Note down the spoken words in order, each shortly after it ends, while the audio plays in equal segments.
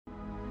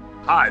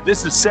Hi,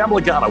 this is Sam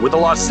Lagana with the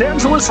Los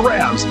Angeles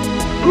Rams.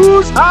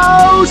 Whose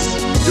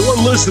house? You're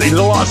listening to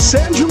the Los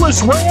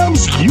Angeles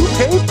Rams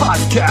UK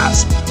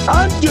podcast.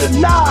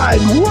 Undenied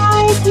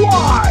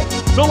worldwide.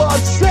 The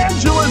Los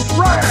Angeles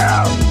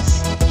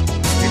Rams.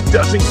 It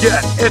doesn't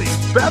get any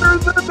better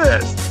than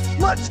this.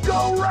 Let's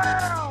go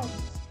Rams!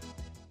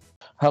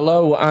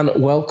 Hello and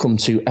welcome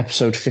to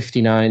episode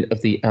 59 of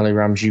the LA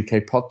Rams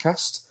UK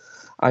podcast.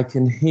 I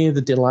can hear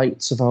the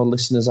delights of our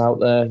listeners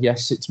out there.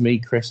 Yes, it's me,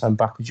 Chris. I'm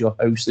back as your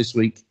host this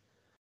week.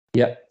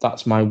 Yep,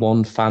 that's my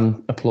one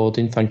fan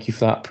applauding. Thank you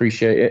for that.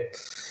 Appreciate it.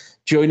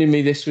 Joining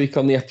me this week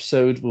on the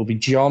episode will be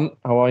John.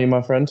 How are you,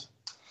 my friend?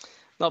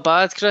 Not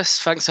bad,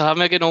 Chris. Thanks for having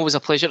me again. Always a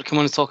pleasure to come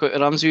on and talk about the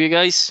Rams with you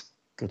guys.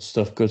 Good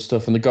stuff, good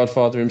stuff. And the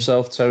Godfather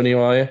himself, Tony, how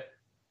are you?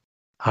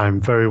 I'm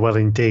very well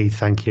indeed.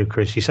 Thank you,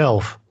 Chris.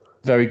 Yourself?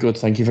 Very good,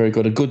 thank you, very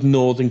good. A good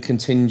northern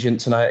contingent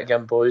tonight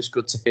again, boys.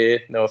 Good to hear.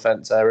 No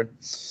offence, Aaron.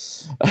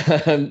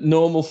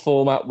 Normal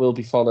format will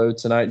be followed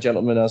tonight,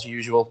 gentlemen, as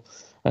usual.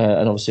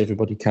 And obviously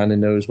everybody kind of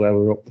knows where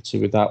we're up to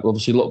with that. We'll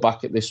obviously look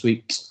back at this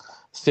week's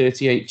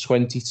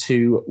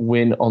 38-22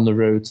 win on the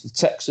road to the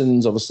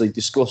Texans. Obviously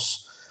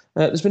discuss,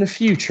 there's been a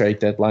few trade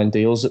deadline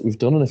deals that we've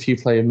done and a few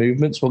player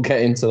movements. We'll get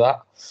into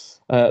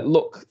that.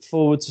 Look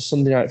forward to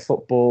Sunday Night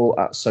Football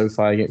at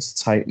SoFi against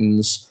the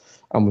Titans.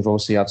 And we've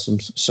obviously had some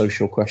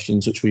social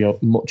questions, which we are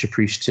much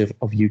appreciative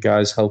of you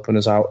guys helping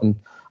us out and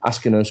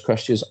asking those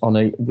questions on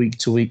a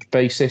week-to-week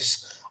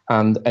basis,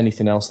 and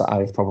anything else that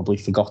I've probably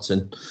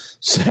forgotten.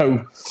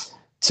 So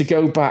to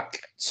go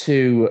back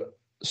to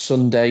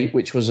Sunday,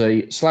 which was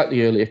a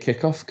slightly earlier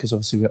kickoff, because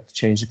obviously we had to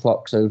change the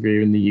clocks over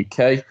here in the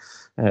UK,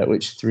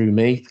 which threw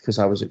me because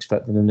I was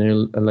expecting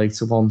a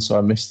later one, so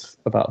I missed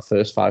about the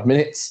first 5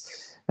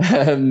 minutes.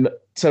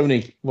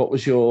 Tony, what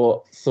was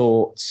your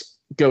thoughts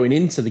going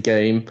into the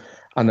game?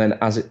 And then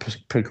as it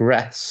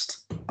progressed,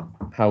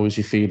 how was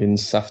your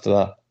feelings after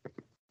that?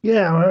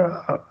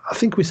 Yeah, I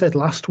think we said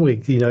last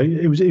week,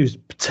 it was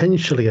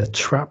potentially a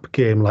trap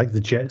game like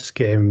the Jets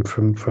game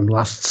from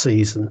last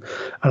season.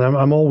 And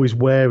I'm always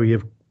wary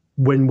of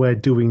when we're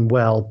doing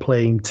well,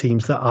 playing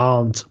teams that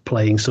aren't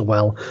playing so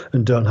well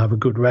and don't have a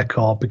good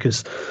record,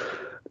 because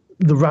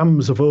the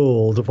Rams of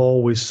old have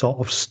always sort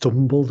of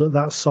stumbled at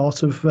that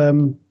sort of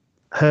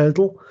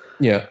hurdle.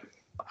 Yeah.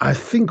 I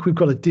think we've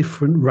got a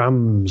different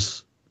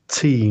Rams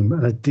team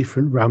and a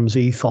different Rams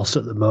ethos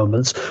at the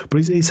moment,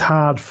 but it's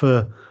hard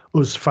for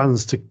us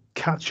fans to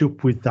catch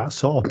up with that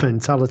sort of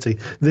mentality.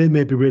 They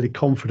may be really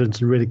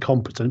confident and really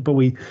competent, but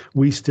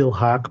we still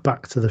hark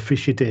back to the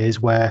Fisher days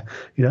where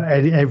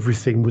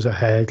everything was a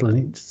hurdle,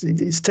 and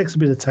it takes a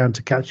bit of time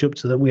to catch up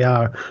to that. We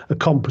are a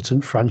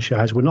competent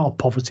franchise. We're not a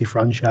poverty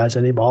franchise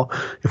anymore.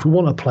 If we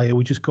want a player,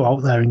 we just go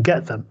out there and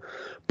get them.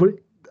 But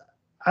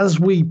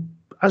as we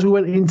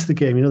went into the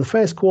game, the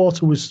first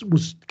quarter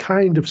was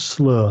kind of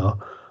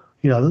slow.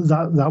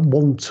 That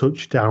one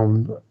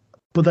touchdown,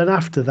 but then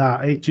after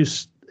that,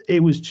 it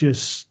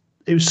was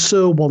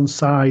so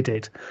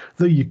one-sided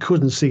that you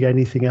couldn't see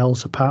anything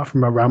else apart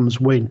from a Rams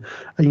win.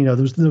 And there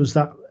was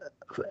that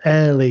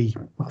early,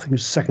 I think it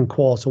was second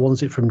quarter,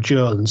 wasn't it, from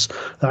Jones,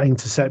 that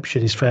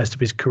interception, his first of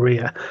his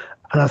career.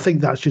 And I think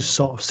that's just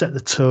sort of set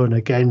the tone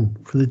again.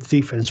 For the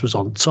defense was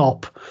on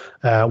top.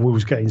 We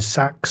was getting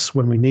sacks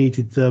when we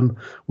needed them.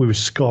 We were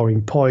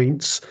scoring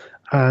points,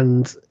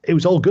 and it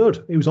was all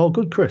good. It was all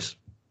good, Chris.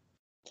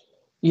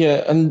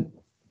 Yeah, and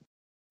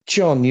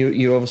John,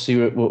 you obviously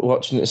were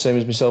watching it the same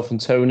as myself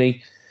and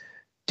Tony.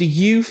 Do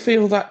you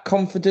feel that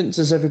confidence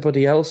as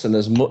everybody else, and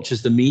as much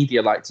as the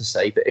media like to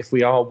say, that if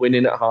we are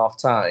winning at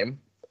half-time,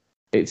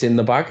 it's in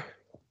the bag?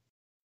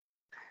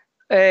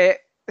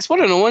 It's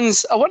one of the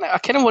ones, I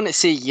kind of want to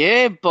say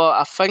yeah, but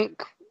I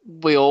think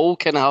we all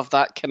kind of have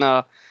that kind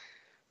of,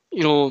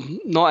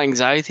 not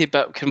anxiety,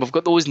 but kind of we've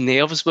got those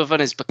nerves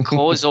within us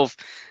because of,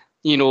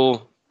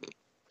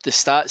 the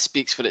stat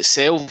speaks for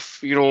itself,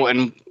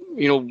 and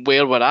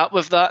where we're at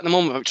with that at the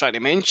moment. I'm trying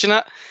to mention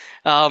it.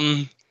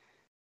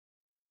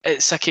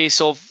 It's a case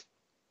of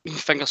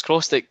fingers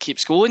crossed it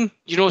keeps going,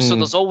 So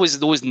there's always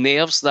those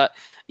nerves that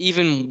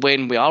even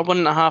when we are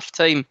winning at half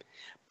time,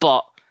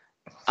 but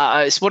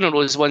it's one of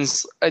those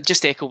ones. I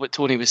just echo what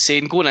Tony was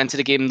saying going into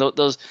the game.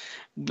 There's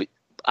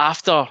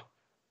after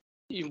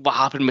what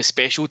happened with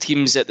special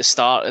teams at the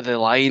start of the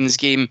Lions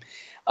game.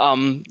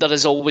 There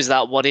is always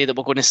that worry that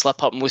we're going to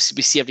slip up and we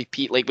see a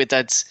repeat like we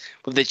did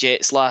with the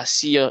Jets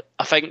last year.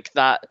 I think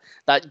that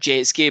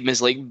Jets game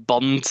is like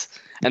burned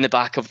in the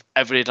back of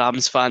every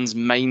Rams fan's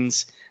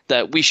minds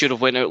that we should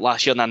have went out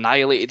last year and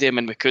annihilated them,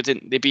 and we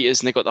couldn't. They beat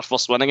us and they got their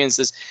first win against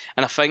us.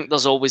 And I think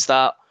there's always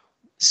that,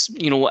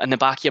 in the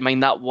back of your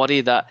mind, that worry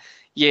that,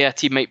 a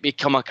team might be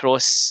come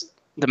across,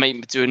 they might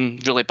be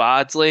doing really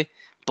badly,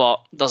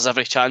 but there's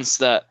every chance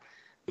that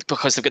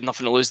because they've got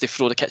nothing to lose, they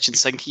throw the kitchen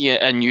sink at you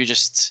and you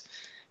just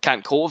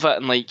can't cope with it.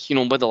 And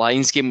with the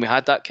Lions game, we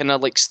had that kind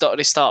of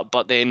stuttery start,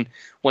 but then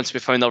once we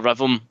found our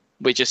rhythm,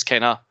 we just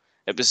kind of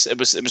it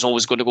was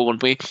always going to go one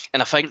way.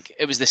 And I think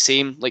it was the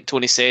same, like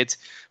Tony said,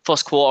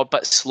 first quarter a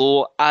bit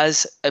slow,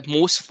 as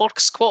most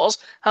first quarters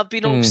have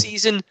been all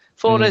season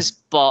for us.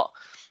 But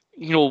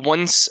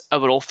once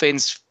our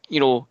offense,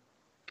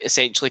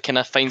 essentially kind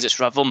of finds its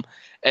rhythm,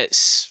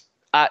 it's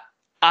at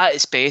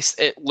its best,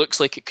 it looks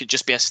like it could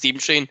just be a steam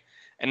train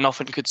and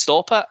nothing could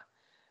stop it.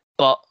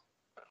 But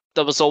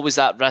there was always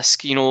that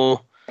risk,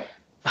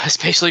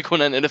 especially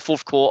going into the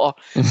fourth quarter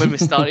when we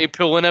started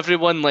pulling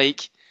everyone,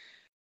 like,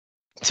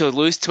 to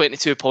lose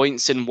 22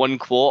 points in one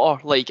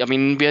quarter. Like, I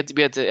mean, we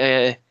had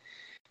a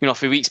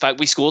few weeks back,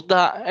 we scored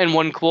that in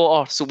one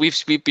quarter. So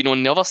we've been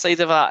on the other side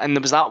of that, and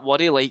there was that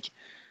worry, like,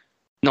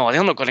 no,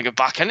 they're not going to get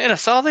back into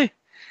this, are they?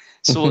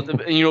 So,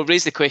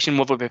 raised the question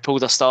whether we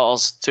pulled our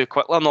starters too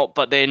quickly or not.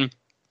 But then,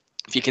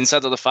 if you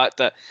consider the fact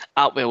that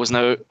Atwell is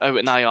now out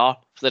in IR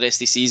for the rest of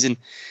the season,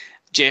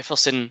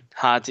 Jefferson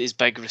had his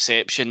big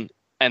reception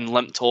and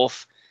limped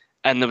off,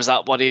 and there was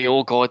that worry,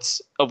 oh God,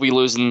 are we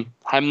losing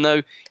him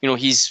now?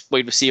 He's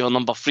wide receiver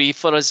number 3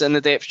 for us in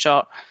the depth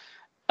chart.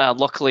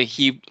 Luckily,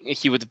 he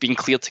would have been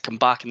cleared to come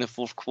back in the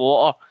fourth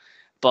quarter.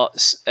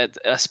 But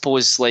I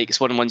suppose, like, it's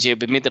one of the ones, we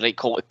made the right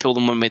call to pull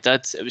them when we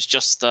did. It was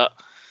just that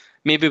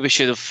maybe we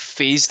should have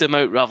phased them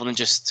out rather than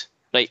just,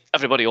 right,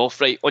 everybody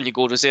off, right, on you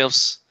go,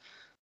 reserves.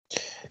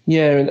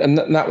 Yeah, and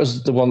that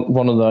was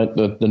one of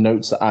the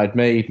notes that I'd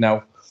made.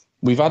 Now,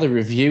 we've had a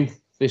review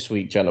this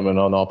week, gentlemen,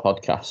 on our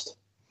podcast.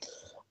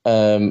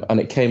 And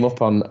it came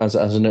up as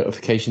a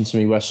notification to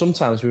me where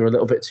sometimes we were a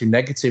little bit too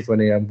negative when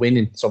we were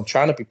winning. So I'm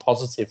trying to be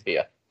positive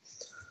here.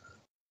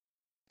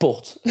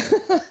 But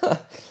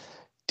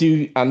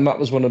and that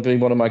was one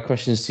of my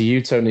questions to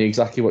you, Tony,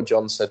 exactly what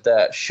John said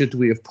there. Should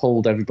we have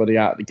pulled everybody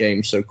out of the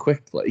game so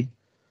quickly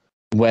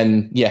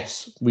when,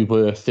 yes, we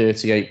were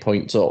 38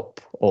 points up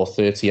or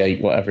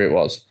 38, whatever it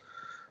was.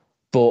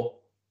 But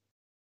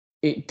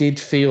it did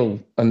feel,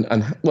 and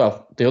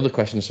the other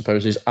question, I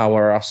suppose, is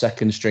our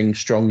second string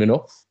strong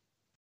enough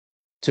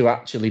to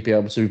actually be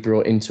able to be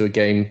brought into a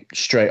game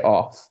straight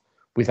off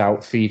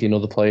without feeding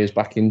other players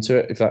back into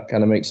it, if that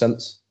kind of makes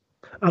sense?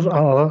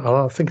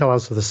 I think I'll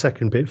answer the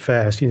second bit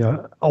first.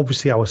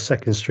 Obviously our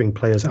second string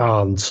players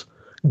aren't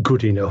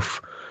good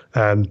enough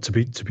to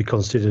be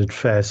considered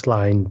first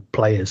line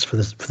players for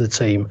the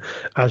team,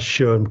 as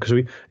shown,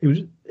 because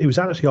it was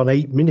actually on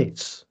 8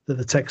 minutes that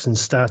the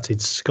Texans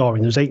started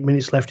scoring. There was 8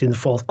 minutes left in the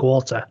fourth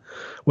quarter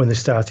when they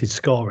started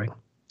scoring.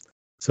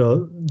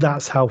 So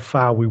that's how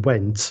far we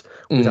went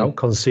without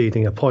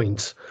conceding a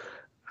point.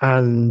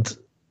 And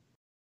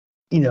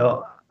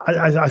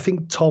I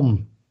think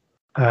Tom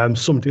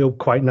summed it up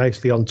quite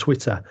nicely on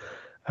Twitter.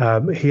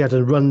 He had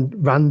a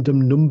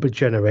random number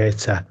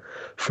generator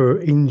for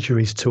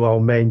injuries to our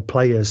main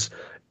players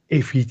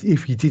if you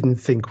didn't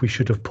think we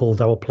should have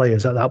pulled our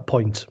players at that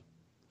point.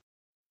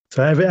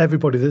 So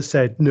everybody that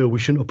said, no, we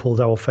shouldn't have pulled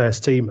our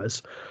first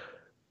teamers,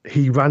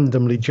 he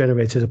randomly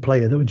generated a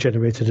player that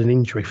generated an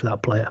injury for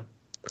that player.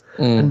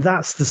 And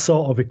that's the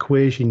sort of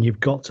equation you've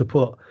got to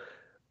put. At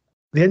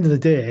the end of the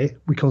day,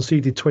 we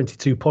conceded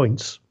 22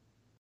 points.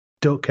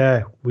 Don't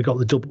care. We got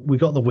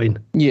the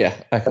win. Yeah,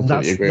 I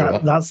completely agree with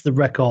that. That's the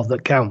record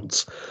that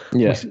counts.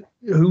 Yeah.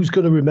 Who's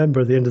going to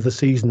remember at the end of the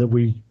season that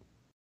we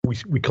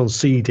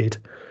conceded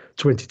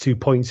 22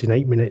 points in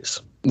 8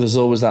 minutes? There's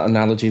always that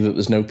analogy that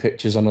there's no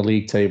pictures on a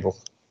league table.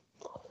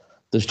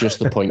 There's just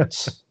the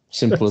points.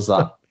 Simple as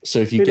that. So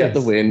if you get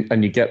the win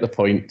and you get the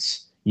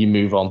points, you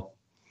move on.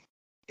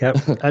 Yep.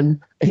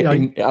 And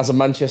as a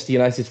Manchester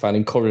United fan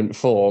in current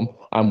form,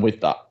 I'm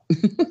with that.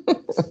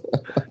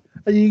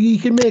 You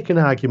can make an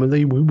argument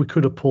that we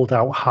could have pulled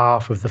out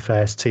half of the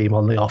first team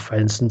on the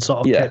offense and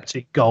sort of kept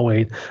it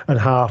going, and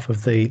half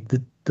of the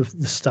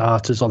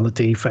starters on the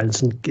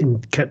defense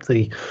and kept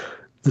the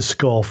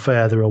score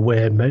further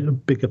away and made a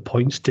bigger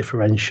points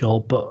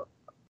differential. But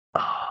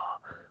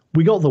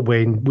we got the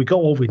win. We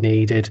got what we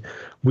needed.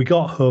 We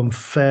got home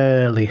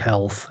fairly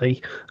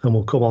healthy, and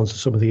we'll come on to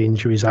some of the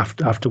injuries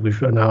after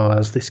we've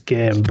analysed this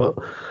game. But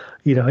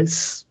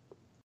it's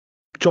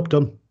job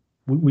done.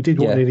 We did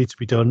what needed to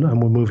be done,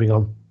 and we're moving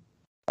on.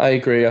 I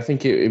agree. I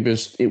think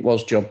it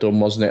was job done,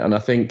 wasn't it? And I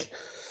think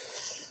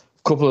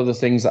a couple of the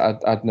things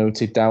that I'd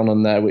noted down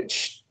on there,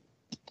 which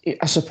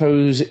I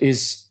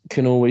suppose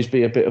can always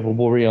be a bit of a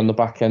worry on the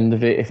back end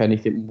of it. If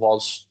anything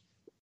was,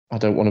 I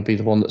don't want to be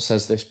the one that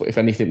says this, but if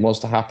anything was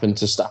to happen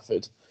to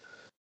Stafford,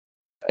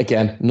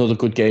 again, another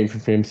good game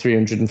from him,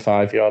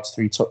 305 yards,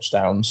 3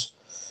 touchdowns.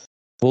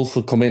 Wolf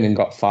had come in and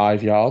got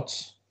 5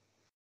 yards.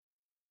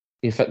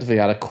 He effectively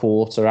had a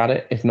quarter at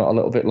it, if not a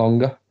little bit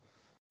longer.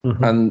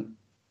 Mm-hmm. And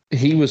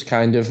he was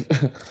kind of,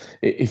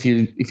 if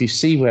you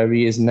see where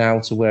he is now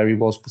to where he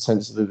was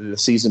potentially the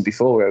season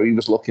before, where he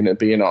was looking at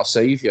being our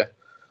saviour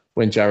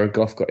when Jared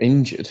Goff got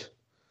injured,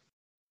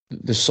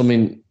 there's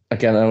something,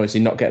 again, is he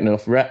not getting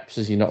enough reps?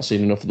 Is he not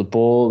seeing enough of the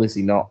ball? Is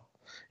he not?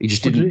 He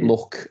just didn't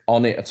look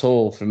on it at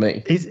all for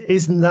me.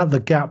 Isn't that the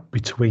gap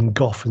between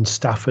Goff and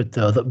Stafford,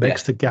 though, that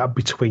makes the gap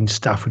between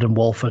Stafford and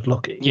Wolford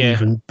look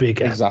even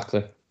bigger?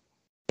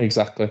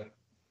 Exactly.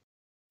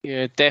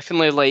 Yeah,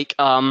 definitely. Like,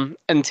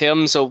 in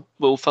terms of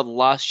Wolford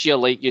last year,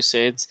 like you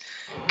said,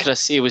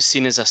 Chris, he was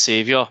seen as a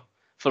saviour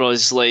for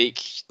us. Like,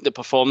 the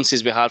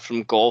performances we had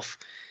from Goff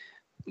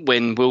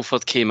when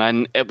Wilford came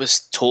in, it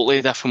was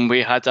totally different.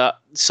 We had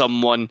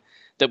someone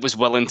that was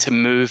willing to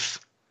move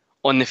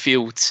on the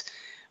field,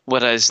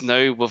 whereas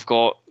now we've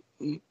got,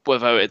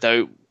 without a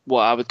doubt,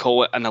 what I would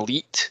call an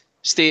elite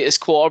status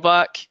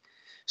quarterback.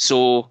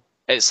 So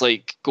it's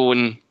like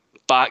going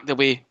back the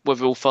way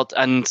with Wilford,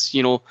 and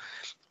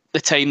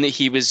the time that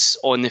he was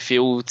on the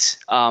field,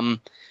 I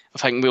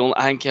think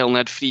he only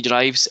had 3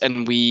 drives,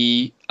 and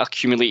we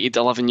accumulated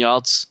 11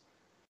 yards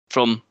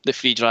from the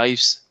 3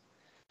 drives.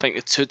 I think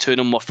the two of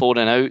them were 4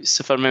 and outs,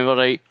 if I remember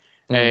right.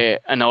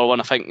 Another one,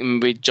 I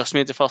think we just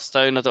made the first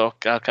down. I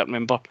can't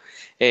remember.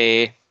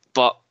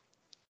 But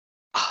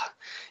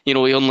he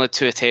only had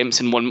 2 attempts,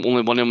 and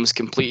only one of them was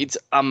completed.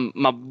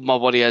 My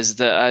worry is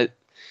that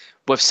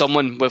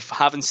with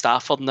having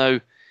Stafford now,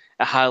 it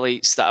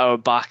highlights that our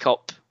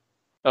backup,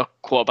 our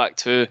quarterback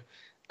 2,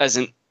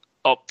 isn't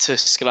up to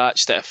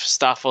scratch. That if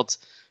Stafford,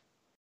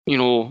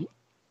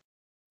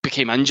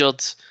 became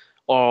injured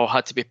or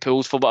had to be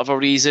pulled for whatever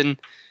reason,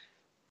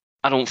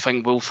 I don't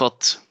think Wilford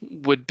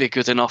would be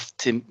good enough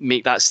to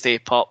make that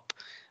step up,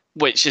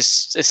 which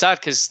is it's sad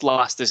because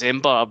last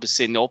December I was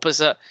saying the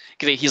opposite.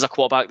 Great, he's a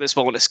quarterback that's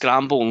willing to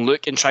scramble and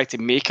look and try to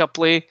make a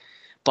play,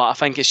 but I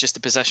think it's just the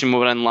position we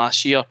were in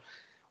last year.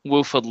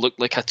 Wilford looked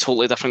like a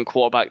totally different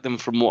quarterback than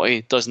from what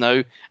he does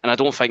now, and I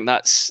don't think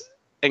it's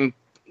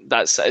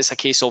a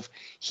case of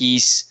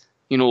he's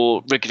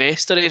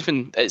regressed or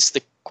anything. It's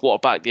the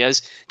quarterback he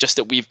is, just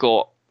that we've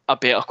got a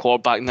better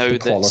quarterback now. The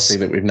quality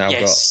that we've now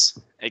got.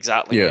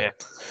 Exactly. Yeah.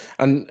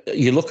 And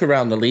you look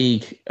around the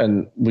league,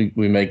 and we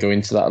may go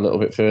into that a little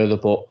bit further,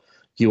 but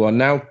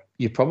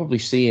you're probably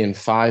seeing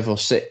 5 or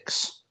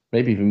 6,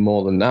 maybe even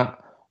more than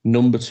that,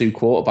 number 2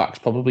 quarterbacks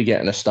probably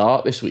getting a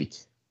start this week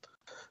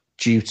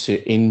due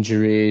to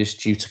injuries,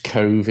 due to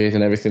COVID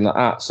and everything like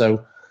that.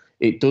 So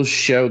it does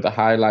show the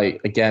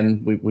highlight.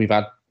 Again, we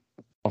had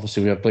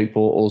Blake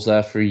Bortles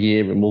there for a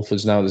year, and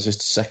Wolford's now there's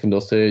just a 2nd or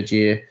 3rd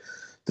year,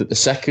 that the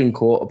second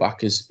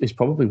quarterback is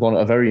probably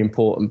a very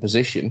important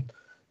position,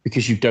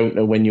 because you don't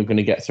know when you're going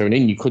to get thrown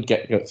in. You could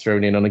get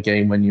thrown in on a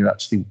game when you're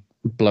actually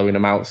blowing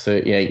them out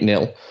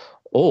 38-0,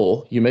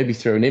 or you may be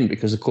thrown in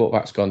because the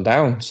quarterback's gone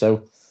down.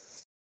 So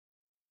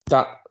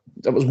that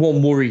was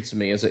one worry to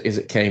me as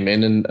it came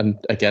in. And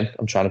again,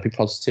 I'm trying to be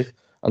positive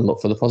and look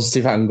for the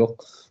positive angle.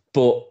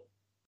 But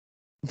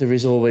there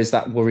is always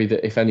that worry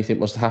that if anything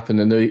was to happen,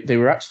 and they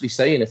were actually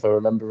saying, if I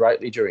remember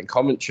rightly during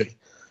commentary,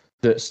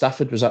 that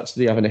Stafford was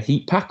actually having a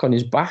heat pack on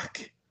his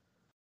back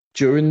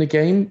during the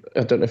game.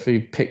 I don't know if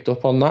you picked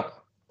up on that,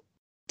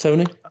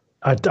 Tony.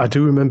 I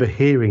do remember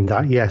hearing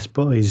that, yes,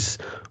 but he's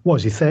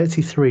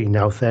 33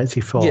 now,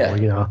 34,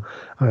 yeah.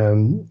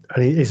 And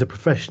he's a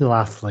professional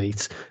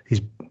athlete.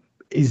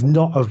 He's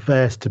not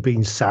averse to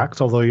being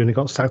sacked, although he only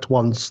got sacked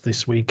once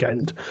this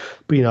weekend.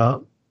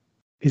 But,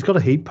 he's got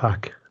a heat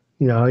pack.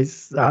 I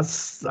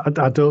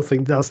don't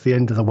think that's the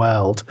end of the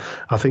world.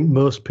 I think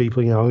most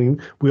people,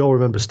 we all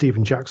remember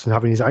Steven Jackson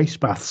having his ice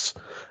baths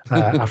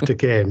after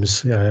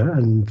games,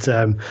 and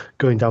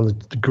going down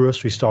the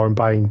grocery store and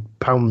buying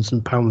pounds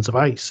and pounds of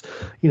ice.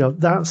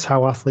 That's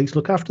how athletes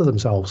look after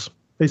themselves.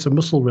 It's a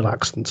muscle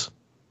relaxant.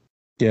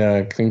 Yeah,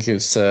 I think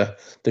it's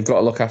they've got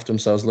to look after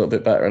themselves a little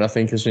bit better. And I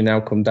think as we now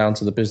come down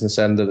to the business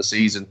end of the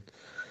season,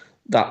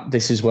 that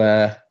this is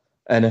where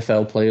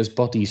NFL players'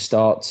 bodies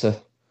start to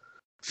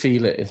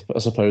feel it, I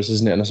suppose,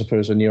 isn't it? And I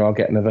suppose when you are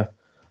getting of a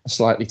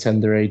slightly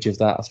tender age of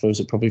that, I suppose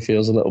it probably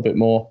feels a little bit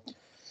more.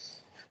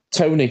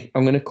 Tony,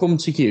 I'm going to come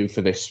to you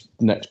for this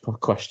next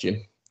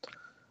question,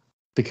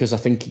 because I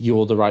think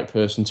you're the right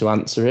person to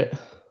answer it.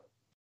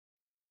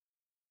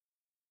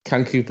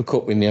 Can Cooper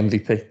Kupp win the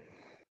MVP?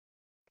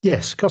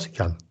 Yes, of course he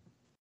can.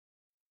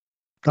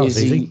 That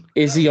was easy.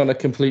 Is he on a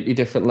completely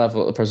different level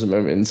at the present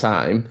moment in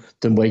time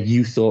than where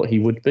you thought he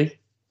would be?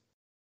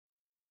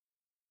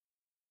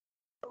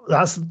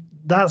 That's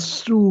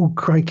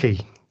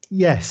crikey.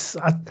 Yes,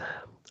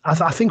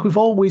 I think we've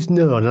always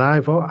known, and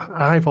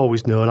I've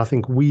always known. I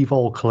think we've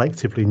all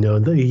collectively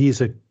known that he is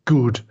a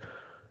good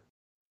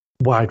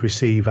wide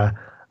receiver.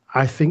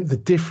 I think the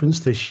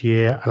difference this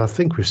year, and I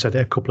think we've said it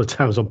a couple of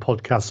times on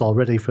podcasts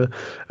already, for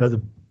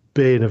the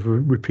bane of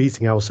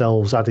repeating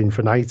ourselves ad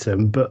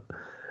infinitum, but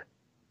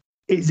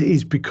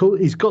it's because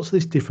he's got to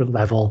this different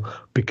level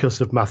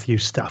because of Matthew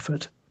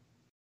Stafford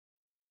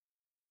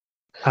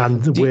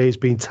and the way he's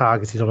being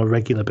targeted on a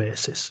regular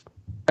basis.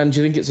 And do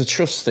you think it's a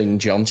trust thing,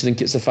 John? Do you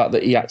think it's the fact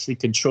that he actually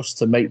can trust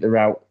to make the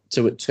route,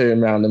 to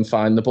turn around and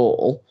find the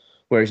ball,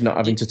 where he's not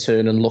having to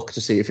turn and look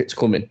to see if it's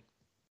coming?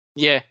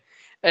 Yeah.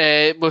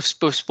 We've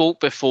spoke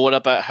before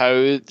about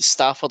how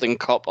Stafford and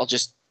Kupp are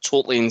just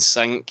totally in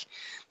sync.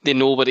 They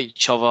know where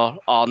each other are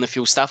on the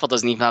field. Stafford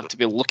doesn't even have to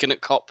be looking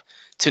at Kupp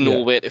to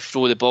know where to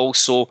throw the ball.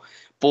 So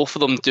both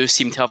of them do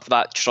seem to have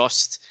that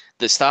trust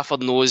that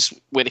Stafford knows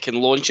where he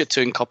can launch it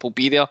to and Kupp will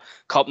be there.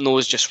 Kupp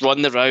knows just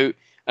run the route,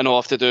 and all I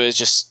have to do is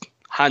just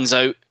hands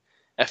out.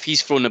 If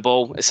he's thrown the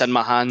ball, it's in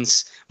my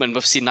hands. When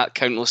we've seen that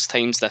countless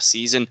times this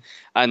season.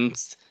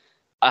 And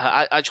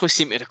I actually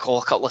seem to recall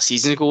a couple of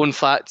seasons ago, in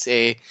fact,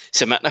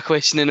 submitting a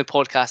question in the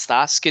podcast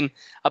asking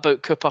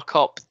about Cooper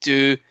Kupp.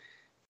 Do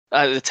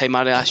at the time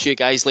I asked you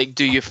guys, like,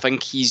 do you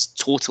think he's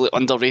totally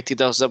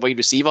underrated as a wide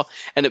receiver?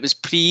 And it was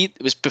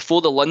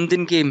before the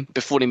London game,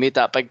 before he made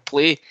that big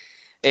play.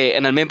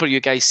 And I remember you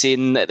guys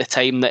saying at the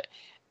time that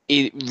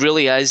he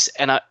really is,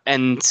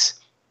 and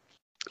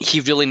he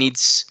really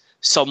needs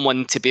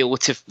someone to be able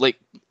to like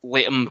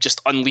let him just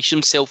unleash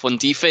himself on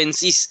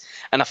defences.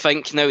 And I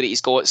think now that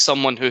he's got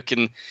someone who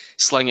can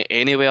sling it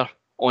anywhere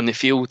on the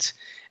field,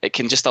 it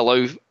can just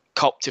allow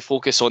Cup to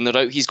focus on the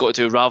route he's got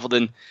to do, rather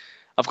than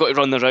I've got to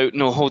run the route.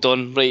 No, hold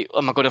on, right,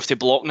 am I going to have to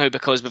block now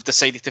because we've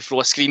decided to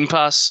throw a screen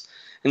pass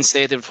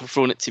instead of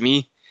throwing it to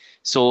me?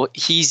 So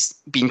he's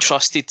been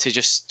trusted to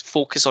just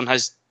focus on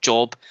his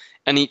job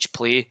in each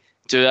play,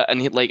 do it,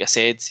 and like I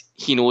said,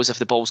 he knows if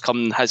the ball's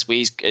coming his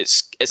way,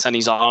 it's in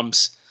his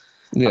arms.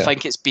 Yeah. I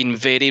think it's been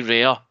very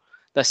rare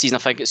this season. I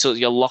think it's so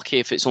you're lucky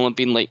if it's only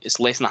been like it's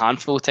less than a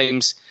handful of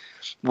times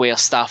where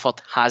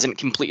Stafford hasn't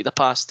completed a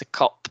pass to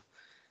Cup.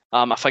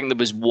 I think there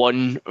was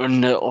one,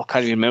 I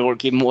can't even remember what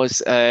game it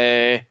was.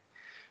 It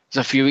was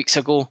a few weeks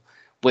ago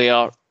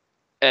where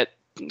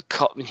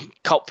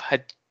Cup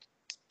had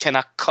kind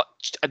of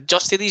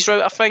adjusted his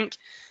route, I think,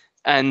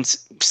 and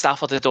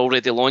Stafford had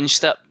already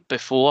launched it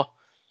before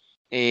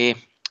he'd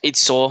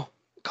saw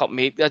Cup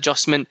make the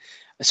adjustment.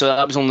 So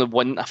that was only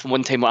one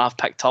time where I've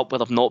picked up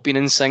where I've not been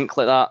in sync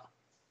like that.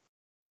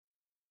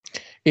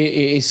 It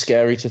is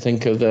scary to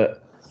think of that.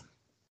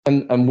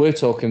 And we're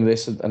talking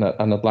this, and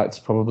I'd like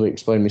to probably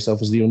explain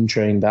myself as the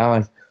untrained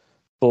eye,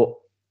 but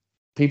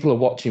people are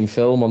watching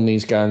film on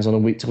these guys on a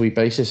week-to-week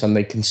basis, and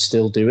they can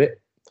still do it.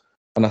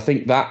 And I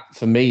think that,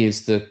 for me,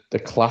 is the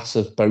class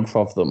of both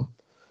of them,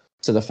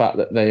 to the fact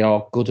that they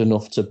are good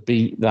enough to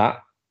beat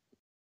that.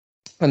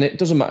 And it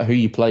doesn't matter who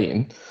you're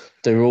playing;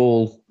 they're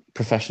all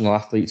professional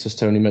athletes, as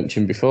Tony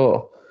mentioned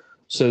before.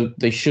 So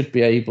they should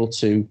be able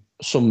to,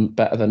 some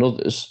better than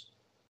others,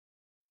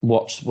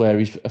 watch where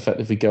he's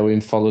effectively going,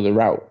 follow the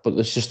route. But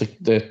there's just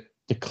the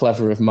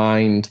clever of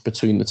mind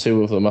between the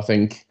two of them. I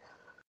think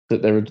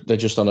that they're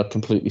just on a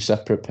completely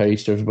separate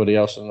page to everybody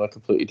else and on a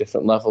completely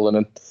different level.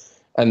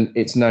 And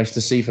it's nice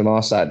to see from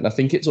our side. And I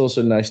think it's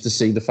also nice to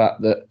see the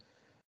fact that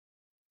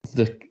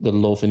the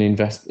love in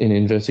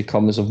inverted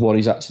commas of what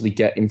he's actually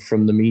getting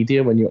from the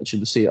media when you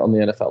actually see it on the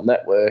NFL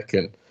Network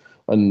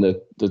and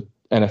the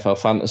NFL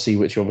Fantasy,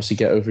 which you obviously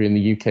get over in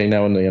the UK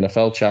now on the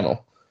NFL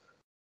channel.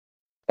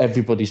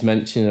 Everybody's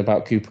mentioning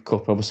about Cooper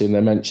Kupp, obviously, and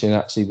they're mentioning,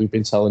 actually, we've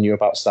been telling you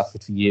about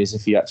Stafford for years.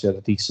 If he actually had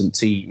a decent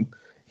team,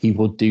 he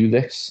would do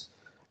this.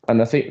 And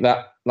I think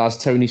that,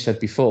 as Tony said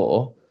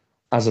before,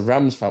 as a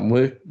Rams fan,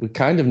 we're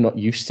kind of not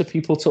used to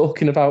people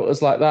talking about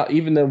us like that.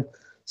 Even though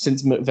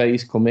since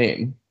McVay's come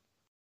in,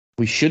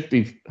 we should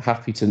be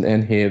happy to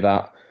then hear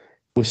that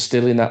we're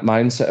still in that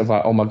mindset of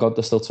like, oh my God,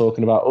 they're still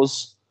talking about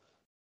us.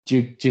 Do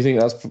you think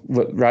that's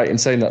right in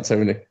saying that,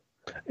 Tony?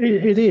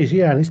 It is,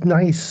 yeah, and it's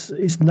nice.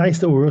 It's nice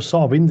that we're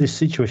sort of in this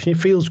situation. It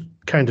feels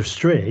kind of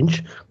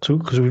strange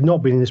because we've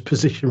not been in this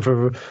position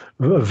for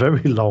a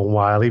very long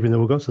while, even though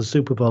we got to the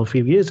Super Bowl a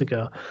few years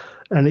ago,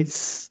 and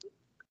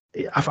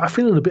I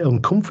feel a bit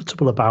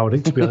uncomfortable about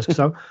it, to be honest,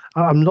 because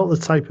I'm not the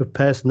type of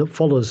person that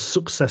follows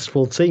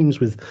successful teams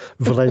with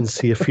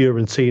Valencia,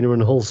 Fiorentina,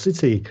 and Hull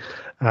City.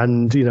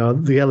 And, you know,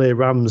 the LA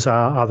Rams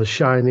are the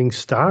shining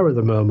star at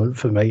the moment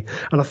for me.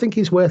 And I think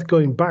it's worth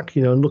going back,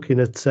 you know, and looking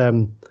at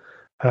Sean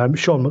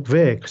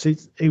McVay, because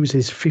it was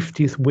his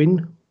 50th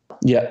win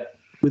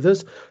with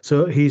us.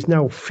 So he's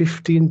now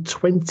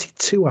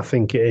 50-22, I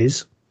think it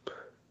is.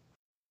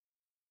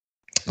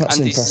 That's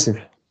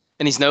impressive.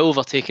 And he's now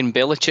overtaken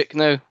Belichick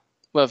now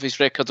with his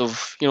record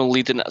of, you know,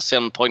 leading at a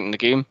certain point in the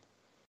game.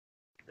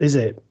 Is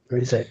it? Or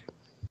is it?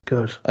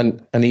 Good.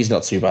 And he's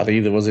not too bad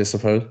either, was he, I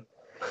suppose?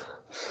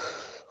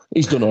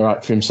 He's done all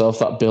right for himself,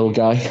 that Bill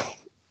guy.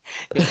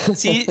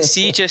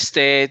 see, just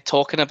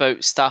talking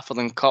about Stafford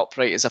and Kupp,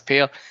 right, as a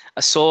pair,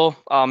 I saw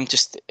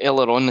just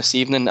earlier on this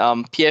evening,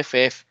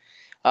 PFF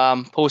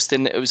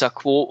posting, it was a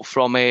quote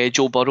from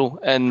Joe Burrow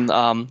in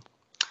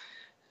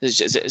it's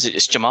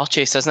Jamar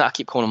Chase, isn't it? I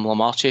keep calling him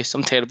Lamar Chase.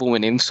 I'm terrible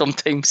with names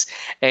sometimes.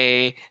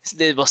 They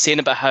were saying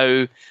about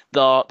how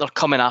they're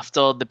coming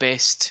after the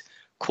best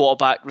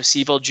quarterback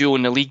receiver duo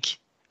in the league,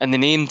 and they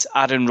named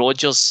Aaron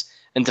Rodgers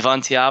and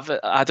Davante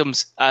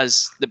Adams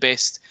as the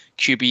best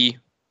QB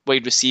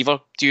wide receiver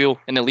duo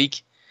in the league.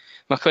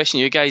 My question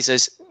to you guys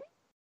is,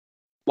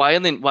 why are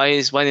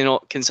they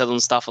not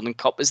considering Stafford and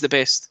Kupp as the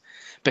best?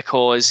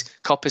 Because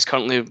Kupp is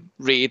currently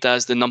rated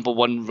as the number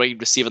one wide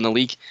receiver in the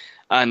league,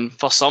 and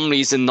for some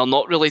reason they're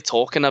not really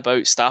talking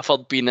about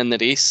Stafford being in the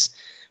race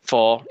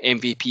for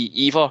MVP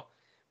either,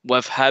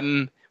 with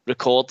him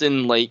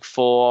recording like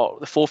for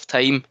the fourth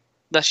time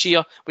this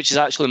year, which is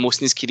actually most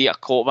in his career, a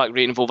quarterback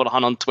rating of over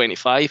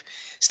 125.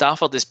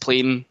 Stafford is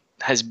playing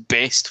his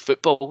best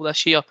football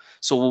this year.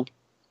 So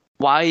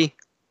why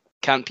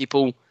can't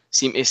people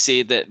seem to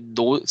say that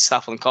though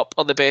Stafford and Kupp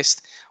are the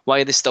best?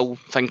 Why are they still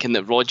thinking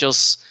that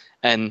Rodgers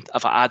and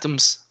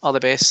Adams are the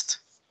best?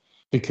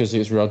 Because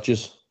it's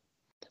Rodgers.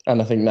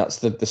 And I think that's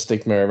the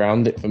stigma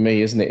around it for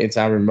me, isn't it? It's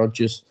Aaron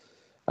Rodgers,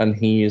 and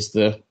he is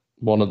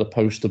one of the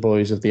poster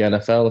boys of the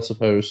NFL, I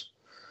suppose.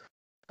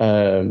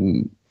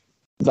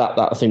 That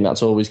I think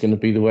that's always going to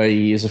be the way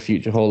he is a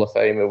future Hall of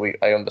Famer.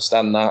 I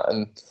understand that,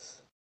 and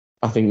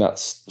I think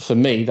that's, for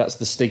me, that's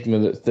the stigma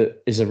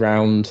that is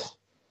around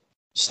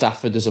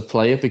Stafford as a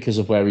player because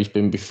of where he's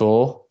been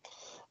before,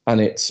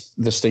 and it's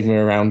the stigma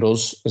around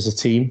us as a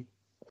team.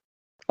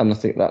 And I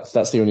think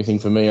that's the only thing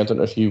for me. I don't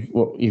know if you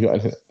got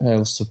anything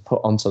else to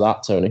put onto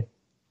that, Tony.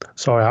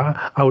 Sorry,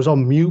 I was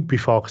on mute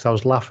before because I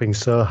was laughing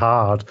so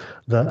hard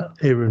that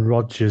Aaron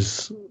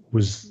Rodgers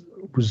was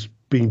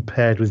being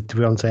paired with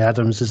Devontae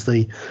Adams as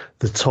the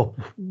top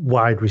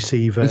wide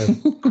receiver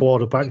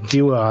quarterback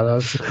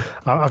duo.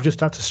 I've just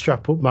had to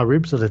strap up my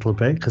ribs a little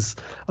bit because,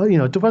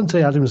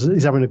 Devontae Adams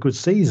is having a good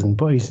season,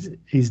 but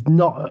he's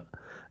not.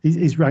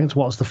 He's ranked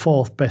what's the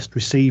fourth best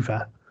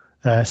receiver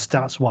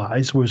stats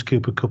wise, whereas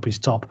Cooper Kupp is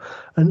top.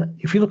 And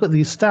if you look at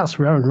these stats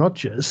for Aaron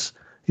Rodgers,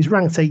 he's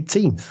ranked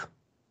 18th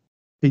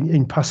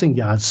in passing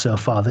yards so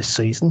far this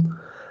season.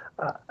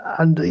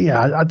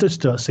 I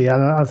just don't see.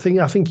 And I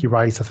think you're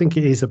right. I think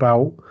it is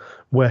about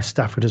where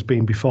Stafford has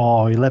been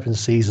before. 11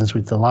 seasons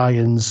with the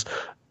Lions,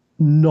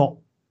 not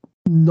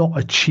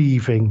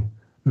achieving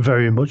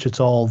very much at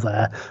all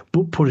there,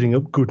 but putting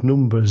up good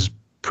numbers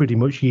pretty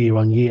much year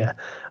on year.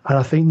 And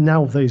I think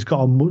now that he's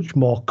got a much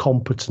more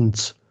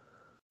competent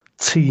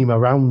team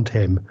around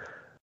him,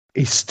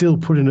 he's still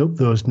putting up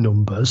those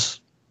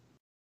numbers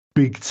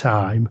big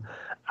time,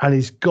 and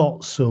he's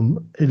got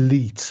some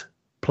elite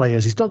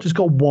players. He's not just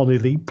got one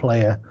elite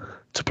player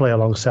to play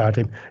alongside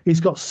him. He's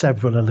got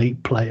several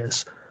elite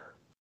players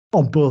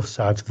on both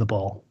sides of the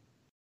ball.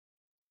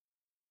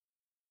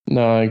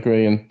 No, I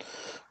agree. And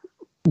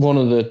one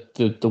of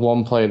the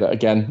one player that,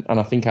 again, and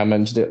I think I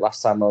mentioned it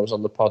last time I was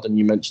on the pod, and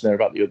you mentioned there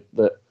about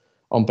the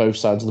on both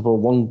sides of the ball.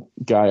 One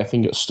guy I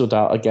think that stood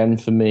out again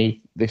for me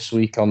this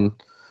week on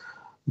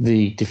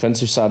the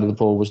defensive side of the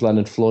ball was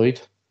Leonard Floyd.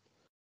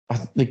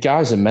 The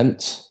guy's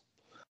immense.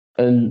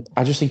 And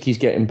I just think he's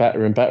getting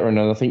better and better. And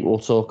I think we'll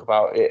talk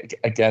about it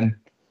again,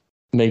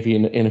 maybe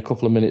in a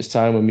couple of minutes'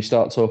 time when we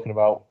start talking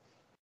about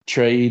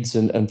trades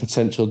and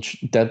potential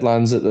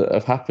deadlines that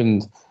have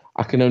happened.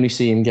 I can only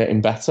see him getting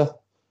better.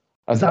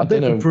 Is that a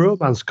bit of a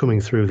bromance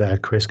coming through there,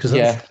 Chris?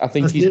 I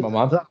think he's my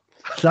man.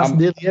 That's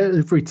nearly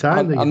every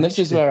time. And this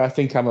is where I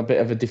think I'm a bit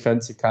of a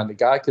defensive kind of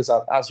guy because,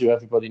 as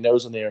everybody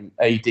knows on here,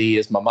 AD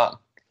is my man.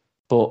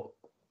 But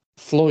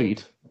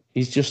Floyd,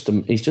 he's just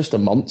a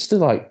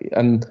monster.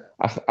 And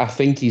I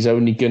think he's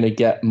only going to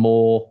get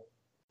more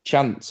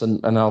chance,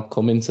 and I'll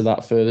come into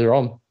that further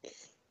on.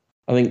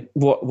 I think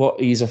what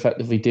he's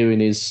effectively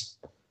doing is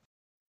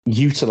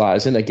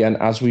utilising, again,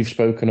 as we've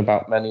spoken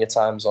about many a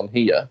times on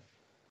here,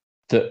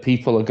 that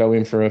people are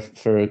going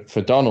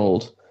for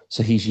Donald,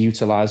 so he's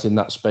utilising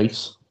that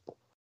space.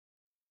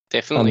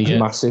 Definitely, and he's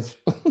massive,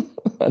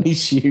 and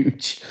he's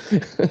huge. And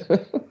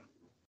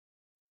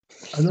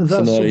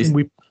that's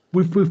something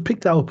we've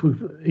picked that up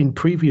in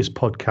previous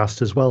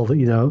podcasts as well.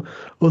 That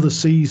other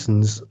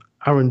seasons,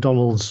 Aaron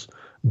Donald's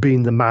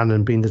been the man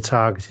and been the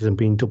targeted and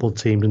being double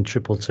teamed and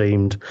triple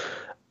teamed,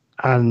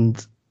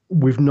 and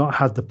we've not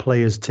had the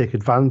players take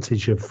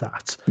advantage of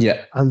that.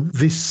 Yeah. And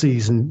this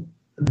season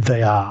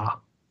they are.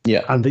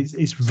 Yeah. And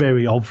it's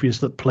very obvious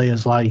that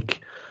players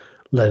like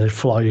Leonard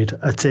Floyd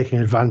are taking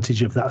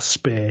advantage of that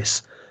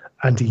space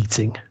and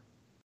eating.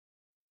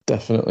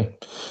 Definitely.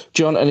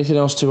 John, anything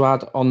else to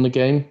add on the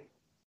game?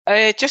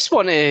 I just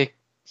want to,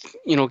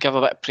 give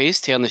a bit of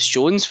praise to Ernest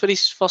Jones for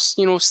his first,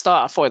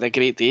 start. I thought he had a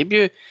great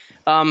debut.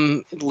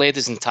 Led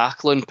us in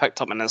tackling, picked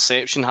up an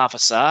interception, half a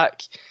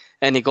sack,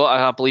 and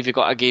I believe he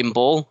got a game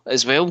ball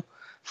as well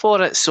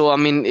for it. So,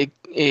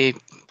 he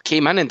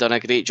came in and done a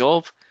great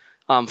job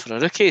for a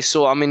rookie.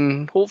 So,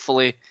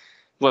 hopefully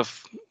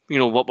with,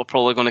 what we're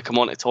probably going to come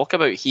on to talk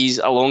about, he's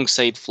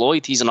alongside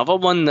Floyd. He's another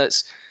one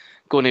that's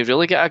going to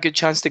really get a good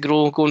chance to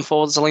grow going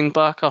forward as a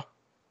linebacker.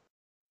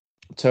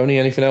 Tony,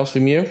 anything else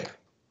from you?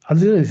 And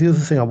the other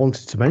thing I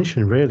wanted to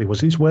mention really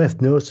was it's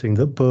worth noting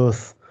that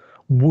both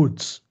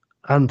Woods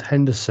and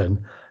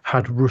Henderson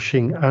had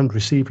rushing and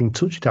receiving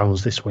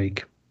touchdowns this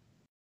week.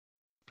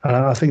 And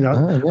I think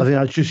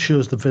that just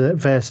shows the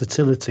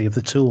versatility of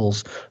the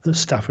tools that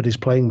Stafford is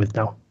playing with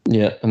now.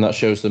 Yeah, and that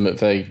shows the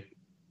McVay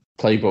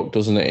playbook,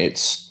 doesn't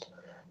it?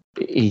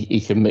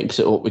 He can mix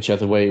it up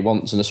whichever way he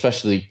wants, and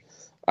especially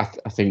I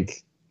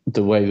think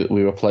the way that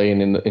we were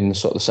playing in the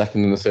sort of the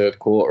second and the third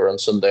quarter on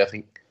Sunday, I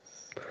think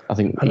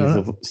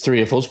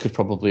three of us could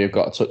probably have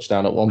got a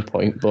touchdown at one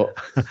point. But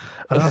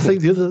and I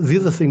think the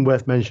other thing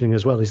worth mentioning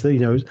as well is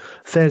that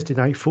Thursday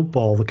night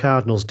football, the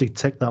Cardinals did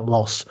take that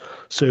loss,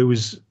 so it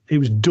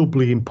was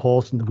doubly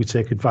important that we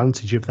take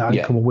advantage of that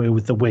and come away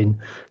with the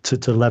win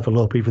to level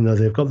up, even though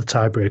they've got the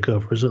tiebreak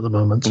over us at the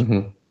moment.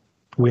 Mm-hmm.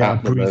 We are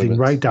breathing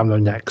right down their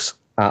necks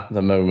at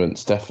the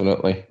moment,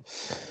 definitely.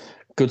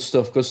 Good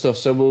stuff.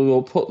 So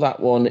we'll put that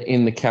one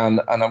in the can,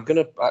 and I'm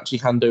going to actually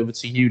hand over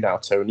to you now,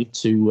 Tony,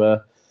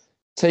 to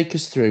take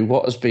us through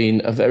what has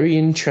been a very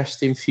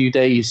interesting few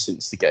days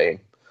since the game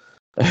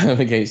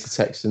against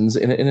the Texans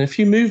in a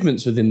few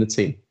movements within the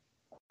team.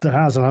 There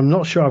has, and I'm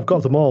not sure I've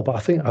got them all, but I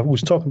think I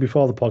was talking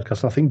before the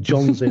podcast, and I think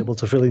John's able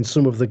to fill in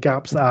some of the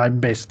gaps that I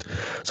missed.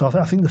 So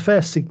I think the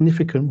first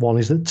significant one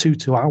is that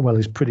Tutu Atwell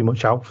is pretty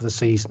much out for the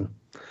season.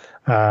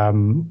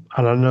 And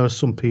I know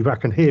some people, I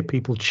can hear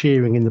people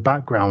cheering in the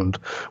background,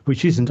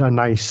 which isn't a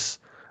nice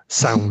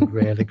sound,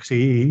 really, because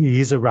he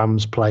is a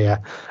Rams player,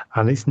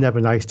 and it's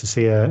never nice to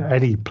see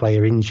any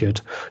player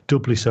injured,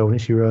 doubly so when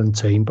it's your own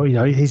team. But,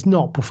 he's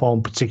not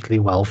performed particularly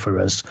well for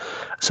us.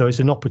 So it's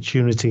an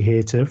opportunity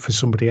here for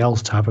somebody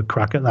else to have a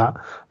crack at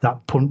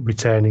that punt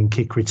returning,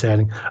 kick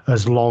returning,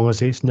 as long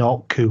as it's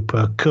not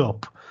Cooper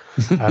Kupp.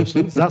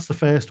 So that's the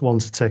first one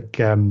to take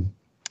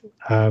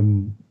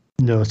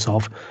note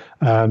of.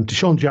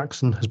 Deshaun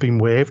Jackson has been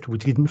waived. We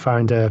didn't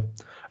find a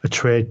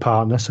trade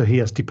partner, so he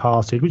has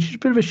departed, which is a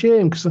bit of a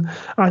shame because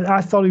I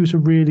thought he was a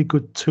really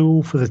good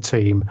tool for the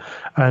team.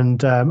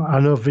 And I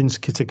know Vince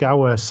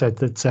Kitagawa said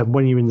that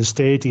when you're in the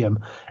stadium,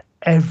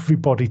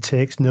 everybody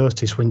takes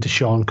notice when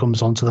Deshaun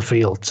comes onto the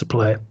field to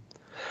play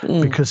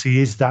because he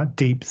is that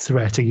deep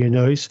threat.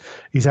 He's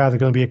either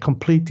going to be a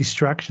complete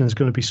distraction, there's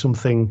going to be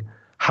something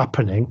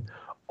happening,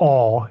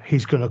 or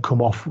he's going to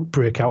come off,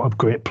 break out a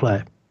great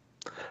play.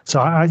 So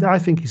I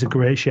think he's a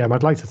great shame.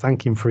 I'd like to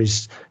thank him for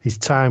his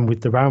time with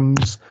the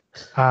Rams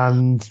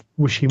and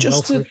wish him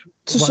well. Just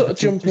to sort of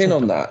jump in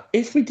on that,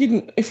 if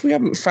we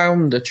haven't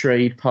found a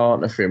trade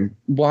partner for him,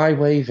 why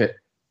waive it?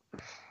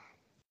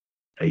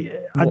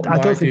 I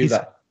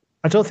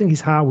don't think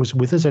his heart was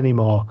with us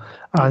anymore,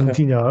 and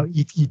Okay.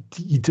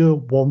 you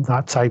don't want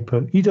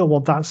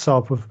that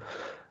sort of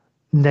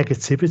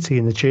negativity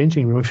in the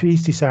changing room. If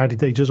he's decided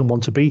that he doesn't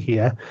want to be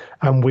here,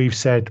 and we've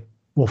said,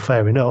 well,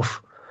 fair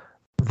enough,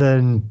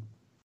 then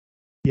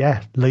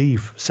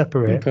leave,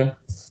 separate. Okay.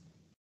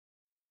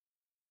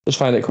 Just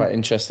find it quite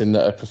interesting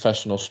that a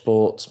professional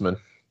sportsman,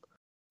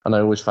 and I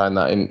always find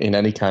that in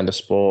any kind of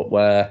sport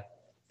where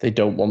they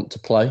don't want to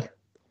play.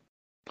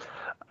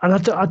 And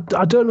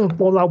I don't know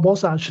what that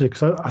was actually,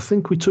 because I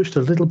think we touched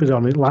a little bit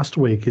on it last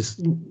week,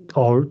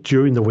 or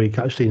during the week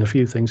actually, in a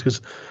few things,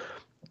 because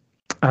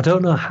I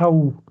don't know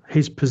how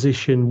his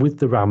position with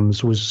the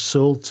Rams was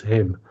sold to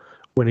him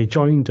when he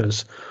joined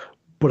us.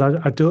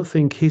 But I don't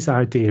think his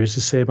idea is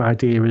the same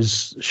idea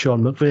as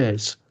Sean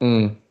McVay's.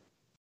 And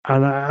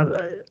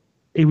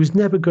he was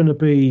never going to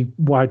be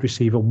wide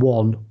receiver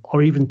 1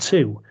 or even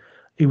 2.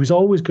 He was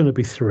always going to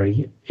be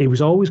 3. He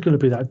was always going to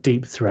be that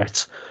deep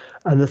threat.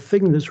 And the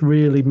thing that's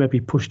really maybe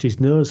pushed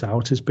his nose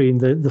out has been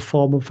the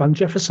form of Van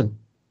Jefferson.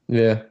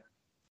 Yeah.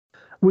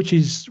 Which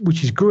is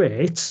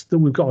great that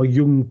we've got a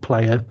young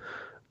player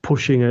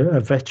pushing a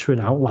veteran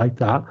out like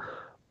that.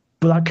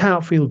 But that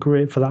can't feel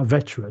great for that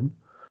veteran.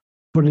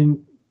 But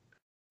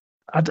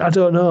I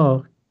don't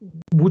know.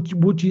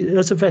 Would you,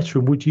 as a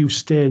veteran, would you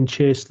stay and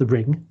chase the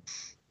ring,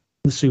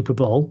 the Super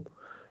Bowl,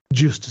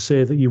 just to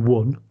say that you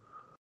won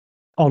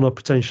on a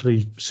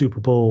potentially Super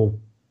Bowl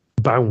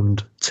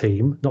bound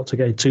team, not to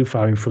get too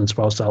far in front of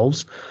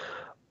ourselves,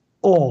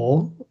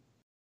 or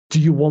do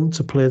you want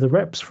to play the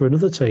reps for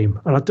another team?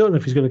 And I don't know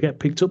if he's going to get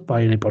picked up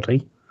by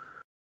anybody,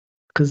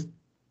 because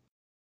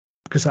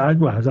I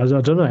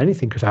don't know,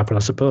 anything could happen,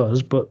 I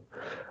suppose, but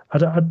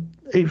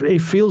it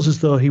feels as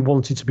though he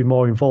wanted to be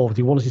more involved.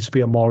 He wanted to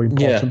be a more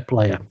important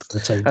player for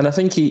the team. And I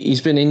think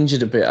he's been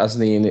injured a bit,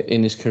 hasn't he,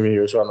 in his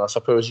career as well. And I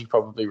suppose you're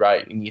probably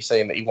right in you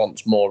saying that he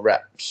wants more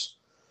reps.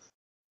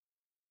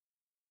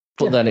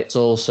 But then it's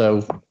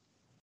also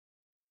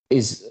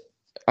it's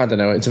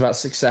about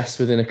success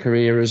within a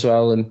career as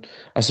well. And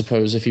I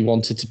suppose if he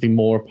wanted to be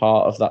more a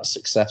part of that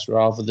success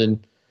rather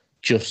than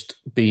just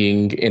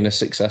being in a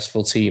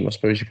successful team, I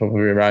suppose you're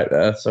probably right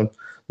there. So,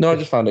 no, I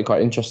just found it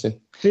quite interesting.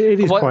 It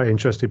is quite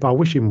interesting, but I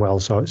wish him well.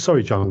 So,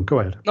 sorry, John, go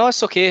ahead. No,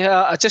 it's okay.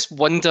 I just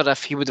wonder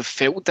if he would have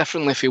felt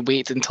differently if he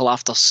waited until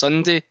after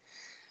Sunday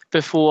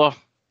before,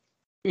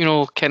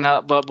 kind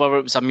of, whether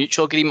it was a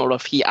mutual agreement or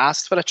if he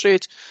asked for a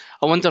trade.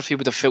 I wonder if he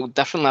would have felt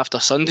differently after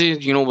Sunday,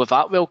 with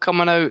Atwell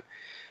coming out.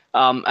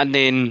 And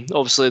then,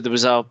 obviously, there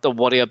was the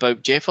worry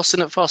about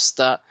Jefferson at first,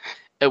 that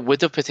it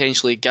would have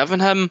potentially given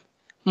him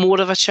more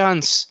of a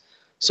chance.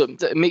 So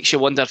it makes you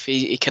wonder if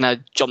he kind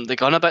of jumped the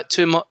gun a bit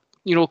too much,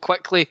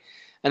 quickly.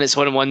 And it's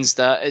one of the ones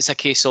that it's a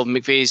case of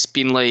McVay's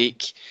been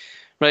like,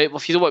 right, well,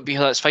 if you don't want to be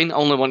here, that's fine. I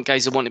only want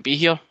guys that want to be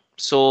here.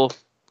 So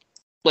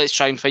let's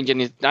try and find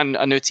you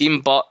a new team.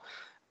 But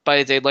by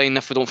the deadline,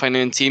 if we don't find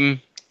a new team,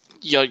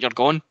 you're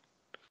gone.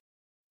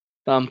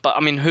 But I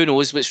mean, who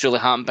knows what's really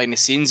happened behind the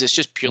scenes? It's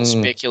just pure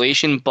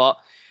speculation. But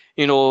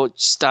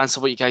just to answer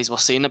what you guys were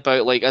saying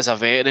about, like, as a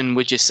veteran,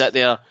 would you sit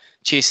there,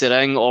 chase the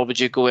ring, or would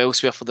you go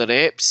elsewhere for the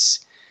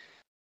reps?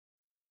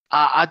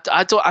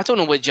 I don't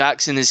know what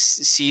Jackson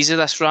sees of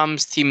this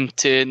Rams team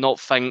to not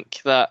think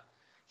that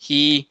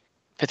he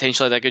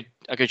potentially had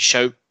a good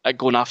shout at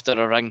going after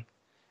a ring.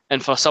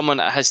 And for someone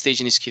at his stage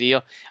in his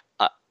career,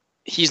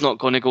 he's not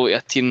going to go to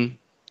a team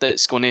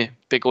that's going to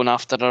be going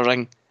after a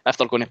ring if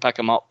they're going to pick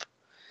him up.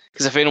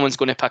 Because if anyone's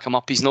going to pick him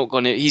up,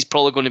 he's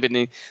probably going to be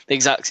in the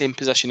exact same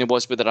position he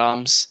was with the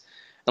Rams,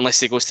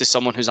 unless he goes to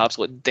someone who's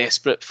absolutely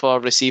desperate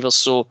for receivers.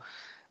 So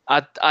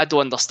I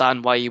don't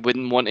understand why you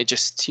wouldn't want to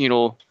just,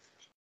 not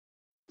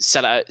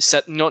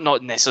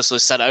necessarily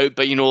sit out,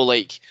 but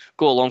like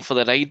go along for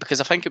the ride, because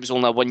I think it was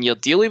only a 1 year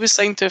deal he was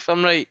signed to, if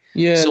I'm right.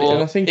 Yeah, so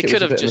and I think it was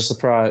a bit of a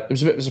surprise. It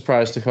was a bit of a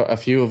surprise to a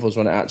few of us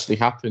when it actually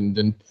happened,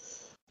 and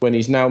when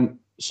he's now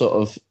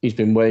he's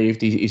been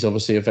waived. He's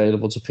obviously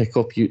available to pick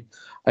up.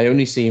 I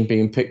only see him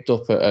being picked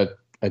up at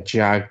a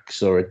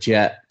Jags or a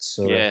Jets.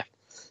 Do you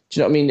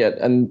know what I mean?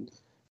 And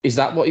is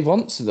that what he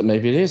wants? That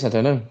maybe it is. I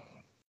don't know.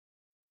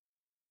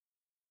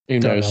 Who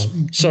knows?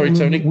 Sorry,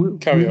 Tony.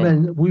 Carry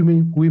on.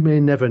 We may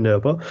never know,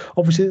 but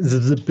obviously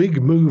the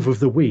big move of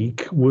the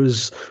week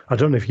was, I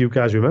don't know if you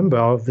guys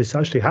remember this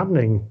actually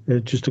happening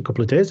just a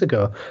couple of days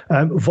ago.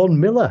 Von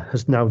Miller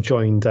has now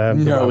joined.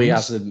 No, he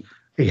hasn't.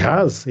 He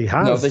has.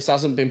 No, this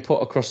hasn't been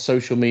put across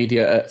social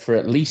media for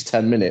at least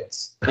 10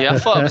 minutes. Yeah, I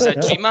thought it was a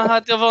dream I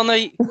had the other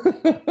night.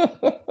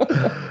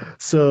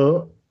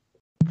 So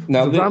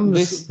now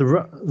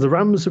the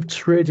Rams have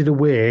traded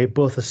away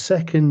both a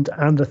second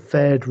and a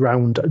third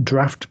round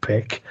draft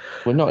pick.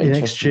 We're not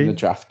interested in the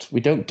draft.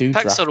 We don't do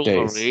Picks draft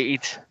days.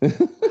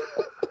 Overrated.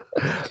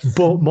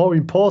 But more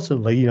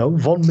importantly,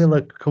 Von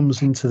Miller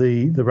comes into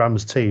the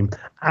Rams team,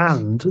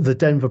 and the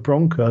Denver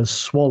Broncos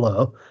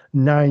swallow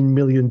 $9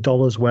 million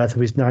worth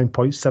of his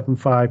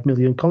 $9.75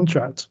 million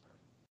contract.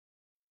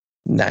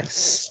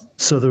 Nice.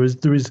 So there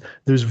is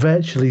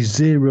virtually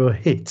zero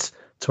hit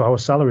to our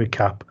salary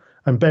cap.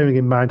 And bearing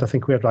in mind, I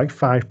think we had like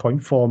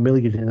 5.4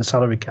 million in a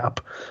salary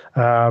cap.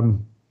 I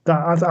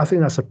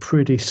think that's a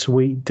pretty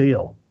sweet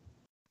deal.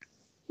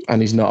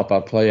 And he's not a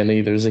bad player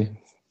neither, is he?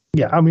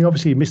 Yeah, I mean,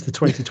 obviously he missed the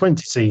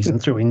 2020 season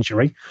through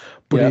injury,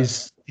 but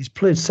he's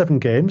played 7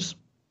 games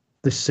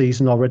this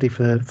season already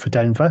for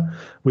Denver,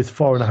 with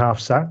 4.5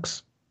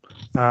 sacks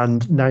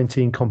and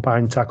 19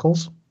 combined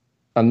tackles.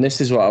 And this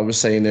is what I was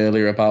saying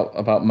earlier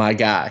about my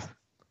guy,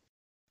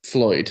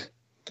 Floyd,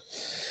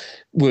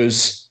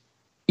 was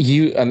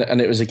you, and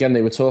it was, again,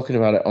 they were talking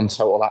about it on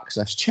Total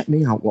Access. Check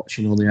me out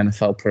watching all the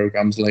NFL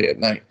programs late at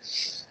night.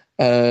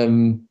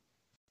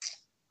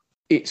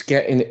 It's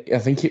getting, I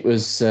think it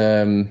was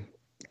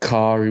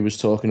Carr who was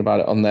talking about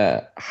it on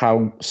there,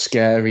 how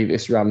scary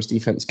this Rams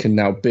defense can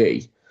now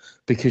be,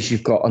 because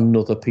you've got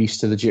another piece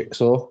to the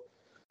jigsaw.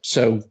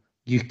 So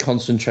you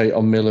concentrate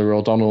on Miller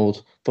or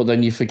Donald, but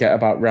then you forget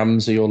about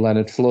Ramsey or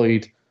Leonard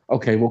Floyd.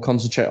 Okay, we'll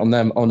concentrate on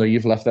them. Oh no,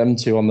 you've left them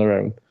 2 on their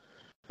own.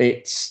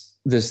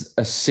 There's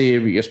a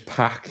serious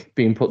pack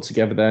being put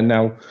together there.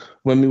 Now,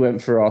 when we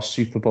went for our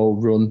Super Bowl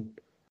run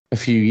a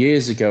few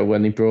years ago,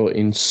 when they brought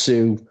in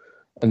Sue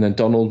and then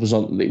Donald was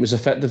on, it was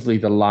effectively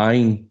the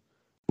line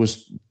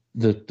was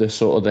the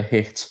sort of the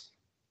hit.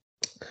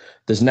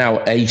 There's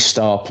now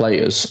A-star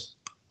players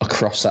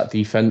across that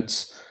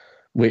defense,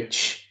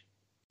 which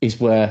is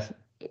where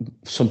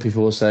some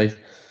people will say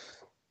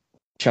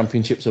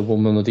championships are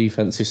won on the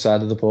defensive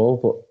side of the ball.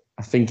 But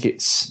I think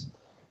there's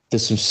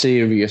some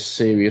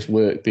serious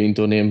work being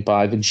done in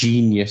by the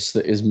genius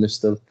that is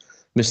Mr.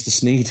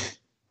 Snead.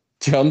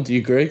 John, do you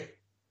agree?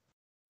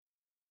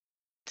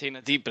 Taking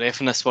a deep breath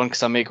in this one,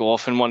 because I may go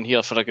off in one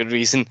here for a good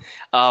reason.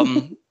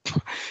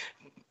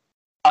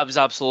 I was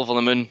absolutely over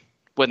the moon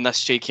when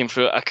this trade came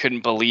through. I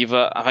couldn't believe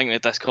it. I think the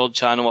Discord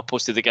channel, I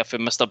posted the gif of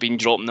Mr. Bean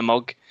dropping the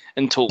mug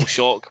in total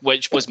shock,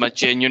 which was my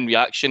genuine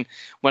reaction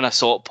when I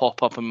saw it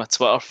pop up on my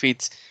Twitter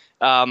feed.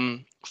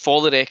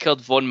 For the record,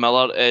 Von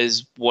Miller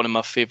is one of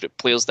my favourite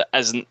players that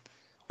isn't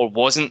or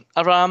wasn't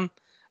a Ram.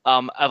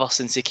 Ever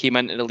since he came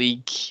into the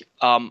league,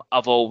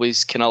 I've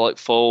always kind of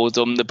followed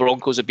him. The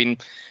Broncos have been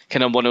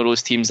kind of one of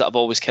those teams that I've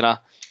always kind of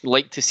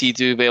liked to see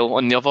do well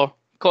on the other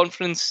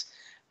conference.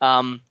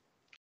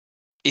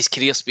 His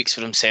career speaks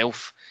for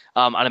himself.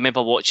 I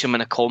remember watching him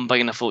in a combine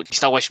and I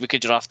thought, I wish we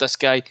could draft this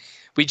guy.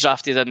 We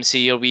drafted him this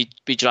year. We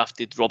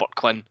drafted Robert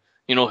Quinn,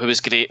 who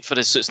was great for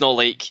us. So it's not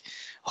like,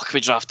 we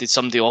drafted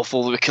somebody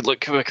awful. We could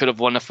have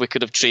won if we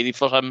could have traded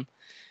for him.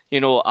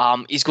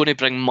 He's going to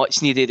bring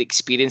much needed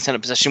experience in a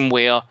position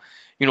where,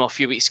 a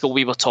few weeks ago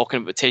we were talking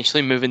about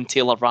potentially moving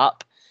Taylor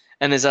Rapp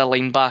in as a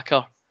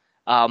linebacker.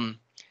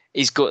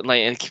 He's got,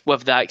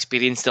 with that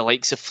experience, the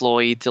likes of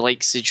Floyd, the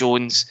likes of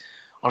Jones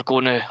are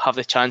going to have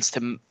the chance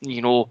to,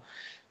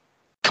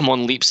 come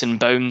on leaps and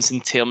bounds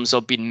in terms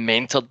of being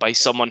mentored by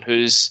someone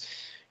who's,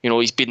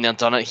 he's been there and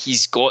done it.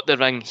 He's got the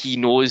ring. He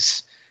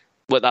knows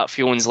what that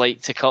feeling's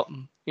like to cut.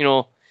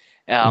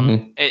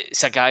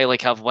 It's a guy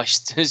I've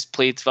wished who's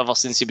played ever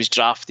since he was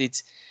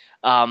drafted.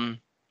 And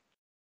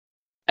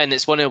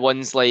it's one of the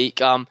ones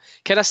kind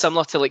of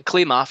similar to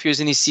Clay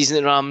Matthews in his season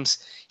at Rams.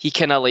 He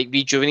kind of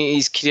rejuvenated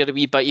his career a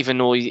wee bit, even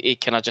though he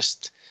kind of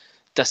just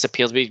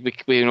disappeared. We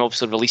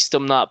obviously released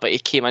him that, but he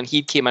came in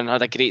and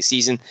had a great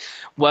season.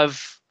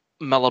 With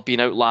Miller being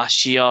out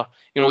last year,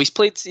 he's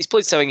played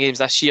 7 games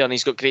this year and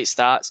he's got great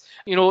stats.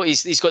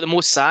 He's got the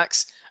most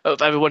sacks out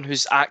of everyone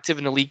who's active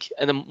in the league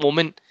at the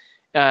moment.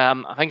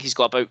 I think he's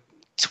got about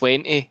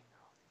 20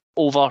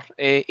 over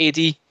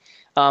AD,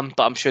 but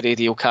I'm sure AD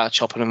will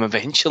catch up on him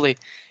eventually.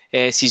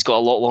 So he's got a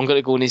lot longer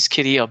to go in his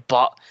career.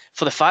 But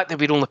for the fact that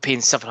we're only paying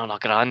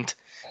 $700,000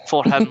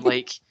 for him,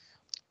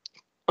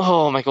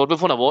 Oh my God,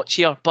 we've won a watch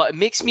here. But it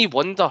makes me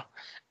wonder,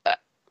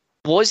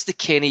 was the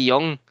Kenny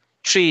Young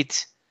trade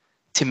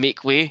to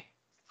make way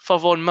for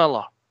Von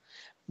Miller?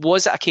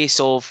 Was it a case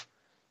of,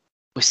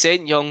 we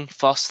sent Young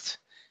first,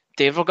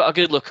 Denver got a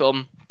good look at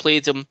him,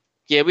 played him,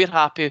 yeah, we're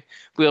happy,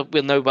 we're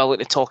now willing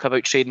to talk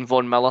about trading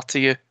Von Miller to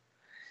you?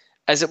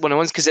 Is it one of the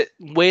ones? Because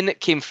when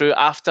it came through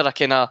after I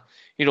kind of,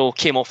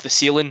 came off the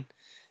ceiling,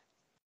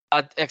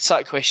 I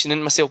started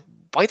questioning myself,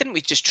 why didn't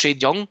we just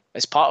trade Young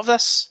as part of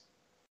this?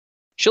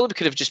 Surely we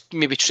could have just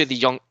maybe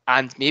traded Young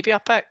and maybe a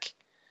pick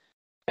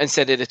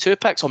instead of the 2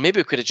 picks, or maybe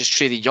we could have just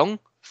traded Young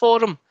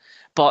for him.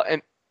 But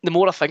the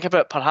more I think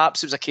about it,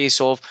 perhaps it was a case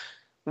of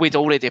we'd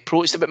already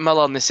approached about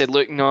Miller and they said,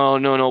 look,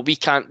 no, we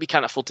can't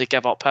afford to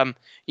give up him.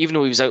 Even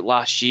though he was out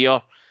last year,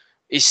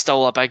 he's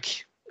still a big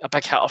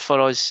hitter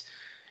for us.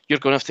 You're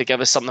going to have to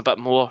give us something a bit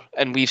more.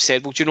 And we've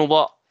said, well, do you know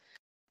what?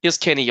 Here's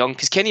Kenny Young,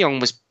 because Kenny Young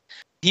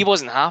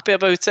wasn't happy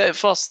about it at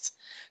first.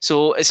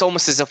 So it's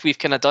almost as if we've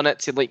kind of done it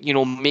to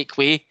make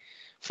way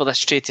for this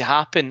trade to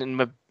happen. And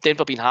we've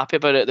never been happy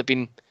about it. They've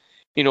been,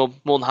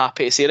 more than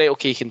happy to say, right,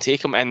 okay, you can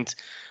take him. And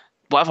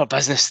whatever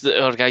business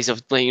that our guys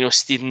have,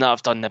 Steven that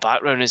have done in the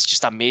background is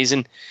just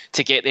amazing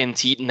to get them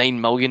to eat $9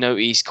 million out of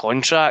his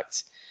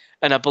contract.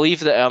 And I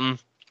believe that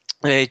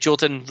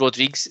Jordan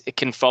Rodriguez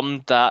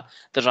confirmed that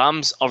the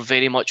Rams are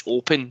very much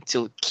open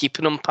to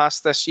keeping him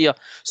past this year,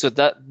 so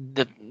that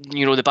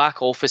the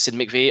back office and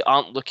McVay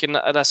aren't looking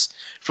at this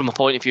from a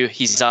point of view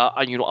he's a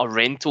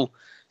rental,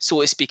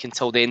 so to speak,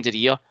 until the end of the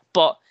year.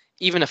 But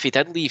even if he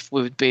did leave,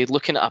 we would be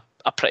looking at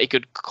a pretty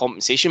good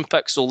compensation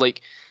pick. So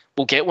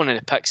we'll get one of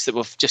the picks that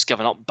we've just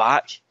given up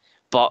back.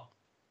 But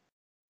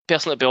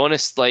personally, to be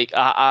honest,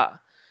 I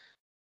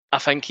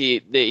think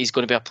he's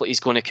going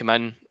to come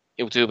in.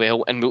 He'll do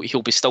well, and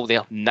he'll be still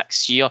there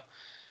next year.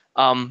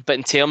 But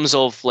in terms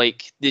of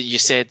you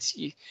said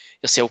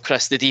yourself,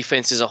 Chris, the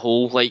defense as a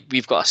whole,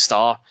 we've got a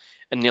star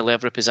in nearly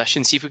every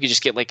position. See if we could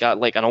just get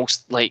an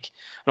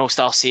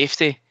all-star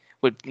safety,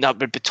 that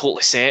would be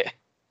totally set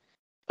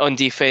on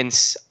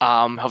defense.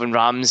 Having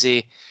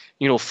Ramsey,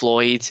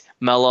 Floyd,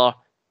 Miller,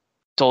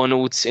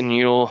 Donald,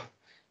 and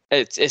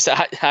it's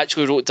I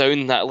actually wrote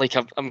down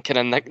that I'm kind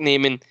of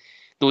nicknaming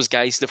those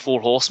guys the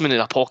 4 Horsemen in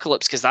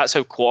Apocalypse, because that's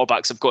how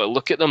quarterbacks have got to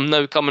look at them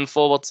now coming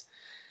forward.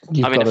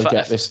 You've got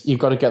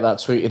to get that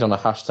tweeted on a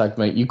hashtag,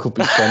 mate. You could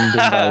be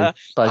trending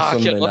by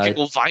Sunday night. I could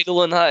go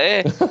viral on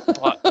that,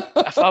 But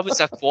if I was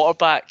a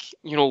quarterback,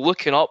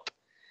 looking up,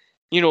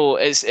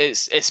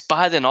 it's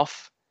bad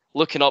enough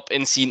looking up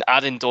and seeing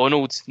Aaron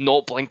Donald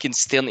not blinking,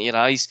 staring at your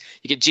eyes.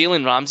 You get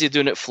Jalen Ramsey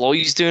doing it,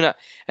 Floyd's doing it,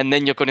 and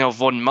then you're going to have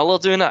Von Miller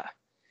doing it.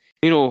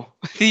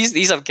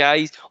 These are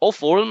guys, all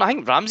 4 of them. I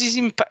think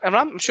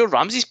I'm sure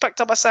Ramsey's picked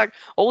up a sack.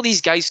 All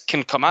these guys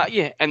can come at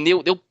you and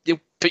they'll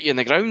put you in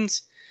the ground.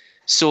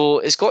 So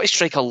it's got to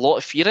strike a lot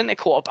of fear into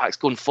quarterbacks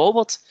going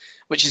forward,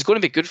 which is going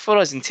to be good for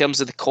us in terms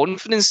of the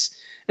confidence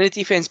in the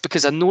defense,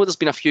 because I know there's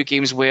been a few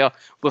games where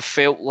we've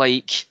felt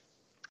like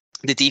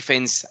the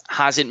defense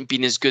hasn't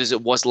been as good as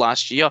it was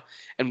last year.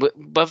 And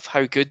with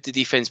how good the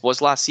defense was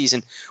last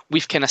season,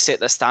 we've kind of set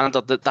the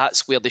standard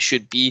that's where they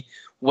should be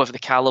with the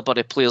caliber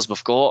of players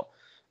we've got.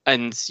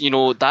 And,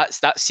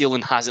 that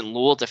ceiling hasn't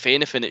lowered. If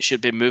anything, it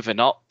should be moving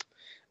up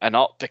and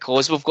up,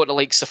 because we've got the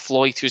likes of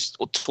Floyd, who's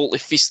totally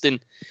feasting,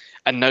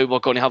 and now we're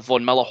going to have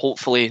Von Miller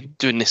hopefully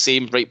doing the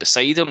same right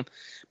beside him,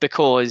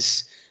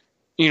 because,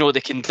 they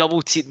can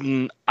double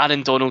team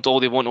Aaron Donald all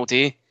they want all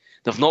day.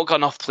 They've not got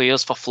enough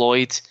players for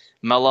Floyd,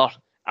 Miller,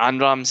 and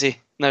Ramsey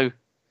now,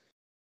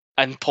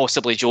 and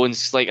possibly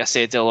Jones, like I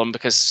said earlier,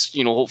 because,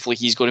 hopefully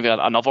he's going to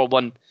be another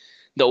one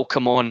that will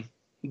come on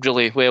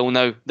really well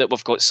now that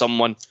we've got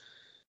someone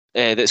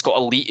that's got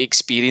elite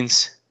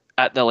experience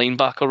at the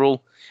linebacker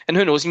role. And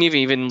who knows, maybe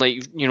even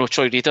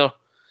Troy Reader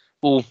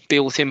will be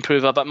able to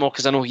improve a bit more,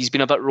 because I know he's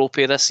been a bit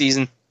ropey this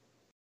season.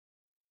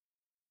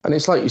 And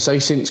it's like you say,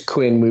 since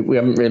Quinn, we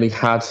haven't really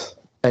had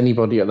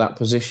anybody at that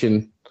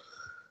position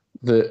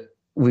that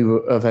we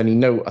were of any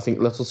note. I think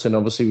Littleton,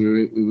 obviously,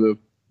 we were.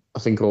 I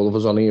think all of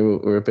us on here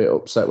were a bit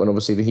upset when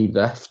obviously he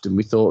left, and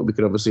we thought we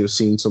could obviously have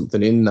seen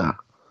something in that.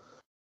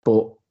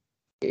 But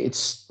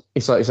it's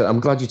like you said. I'm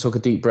glad you took a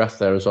deep breath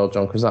there as well,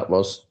 John, because that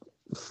was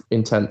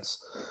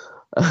intense.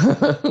 I'm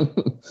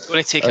going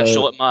to take a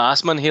shot at my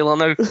asthma inhaler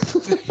now.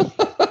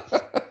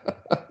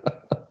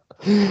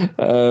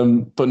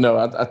 But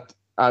no,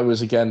 I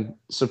was again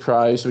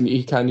surprised when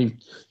you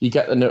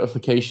get the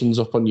notifications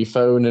up on your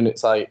phone, and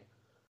it's like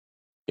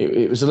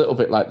it was a little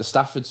bit like the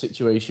Stafford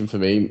situation for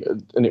me,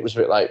 and it was a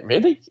bit like,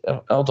 really?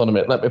 Hold on a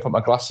minute, let me put my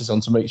glasses on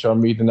to make sure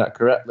I'm reading that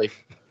correctly.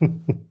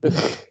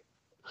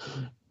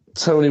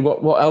 Tony,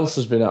 what else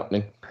has been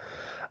happening?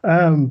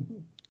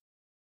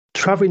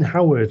 Travin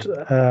Howard,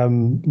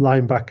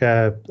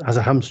 linebacker, has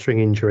a hamstring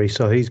injury,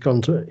 so he's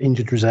gone to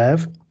injured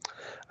reserve.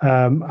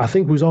 I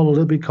think we was all a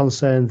little bit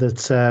concerned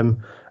that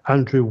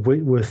Andrew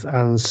Whitworth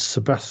and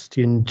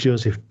Sebastian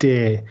Joseph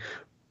Day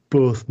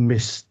both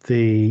missed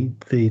the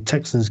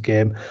Texans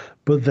game,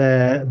 but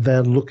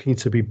they're looking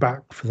to be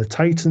back for the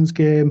Titans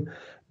game.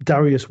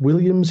 Darius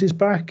Williams is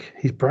back.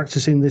 He's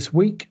practicing this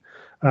week.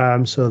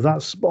 So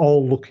that's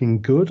all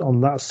looking good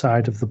on that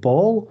side of the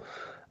ball.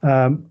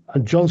 And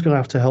John's going to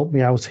have to help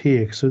me out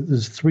here. So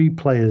there's 3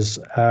 players.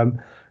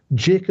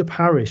 Jacob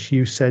Harris,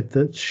 you said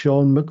that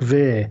Sean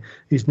McVay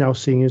is now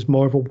seeing as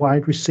more of a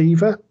wide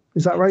receiver.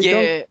 Is that right,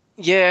 John?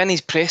 Yeah, in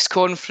his press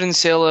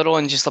conference earlier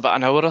on, just about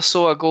an hour or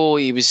so ago,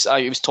 he was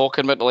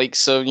talking about the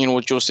likes of,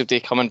 Joseph Day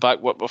coming back,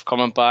 Whitworth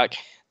coming back,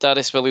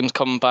 Darius Williams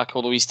coming back,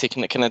 although he's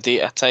taking it kind of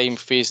day at a time,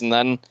 phasing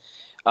in.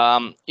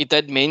 He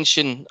did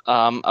mention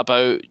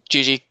about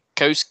JJ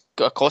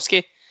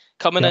Koski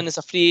coming in as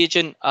a free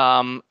agent,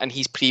 and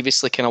he's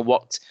previously kind of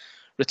worked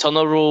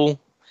returner role.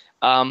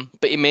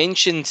 But he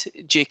mentioned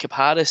Jacob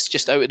Harris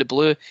just out of the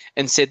blue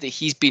and said that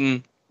he's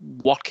been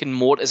working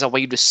more as a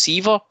wide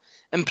receiver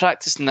in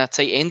practice than a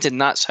tight end, and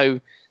that's how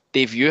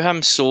they view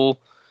him. So,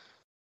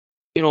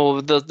 there was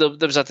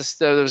I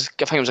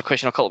think it was a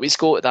question a couple of weeks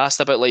ago that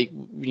asked about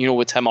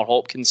would Tim or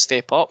Hopkins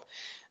step up?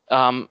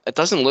 It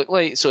doesn't look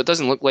like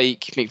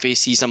McVay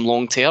sees him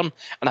long term,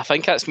 and I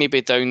think that's maybe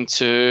down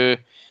to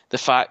the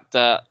fact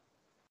that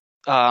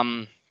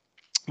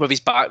with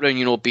his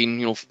background,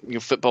 being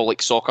football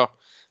like soccer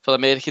for the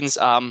Americans,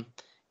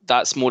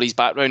 that's more his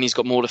background. He's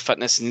got more of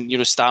fitness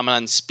and stamina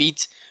and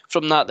speed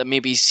from that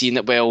maybe he's seen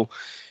that, well,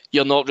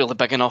 you're not really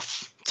big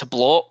enough to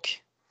block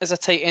as a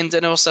tight end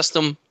in our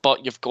system,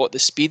 but you've got the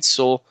speed.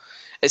 So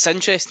it's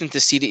interesting to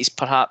see that he's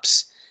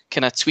perhaps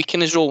kind of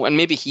tweaking his role, and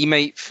maybe he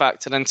might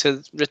factor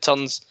into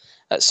returns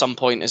at some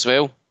point as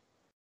well.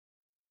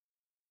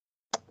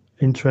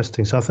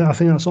 Interesting. So I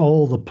think that's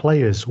all the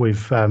players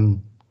we've that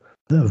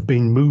have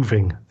been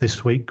moving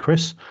this week,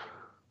 Chris.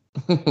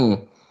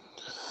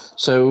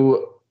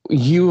 So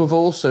you have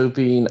also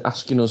been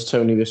asking us,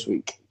 Tony, this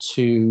week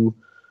to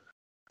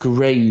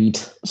grade.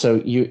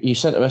 So you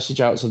sent a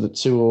message out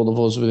to all of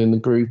us within the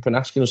group and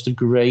asking us to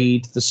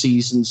grade the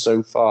season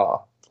so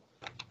far.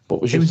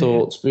 What was your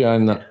thoughts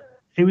behind that?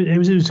 It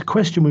was a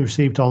question we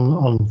received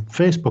on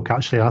Facebook,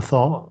 actually. I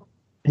thought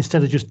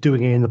instead of just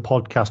doing it in the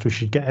podcast, we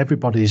should get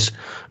everybody's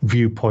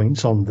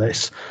viewpoints on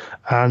this.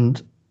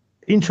 And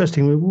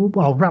interestingly,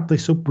 I'll wrap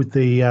this up with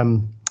the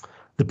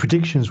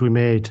predictions we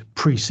made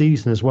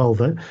pre-season as well,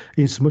 that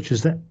in so much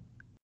as that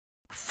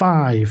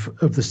 5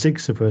 of the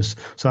 6 of us,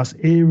 so that's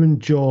Aaron,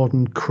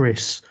 Jordan,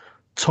 Chris,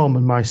 Tom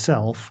and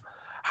myself,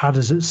 had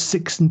us at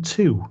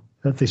 6-2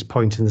 at this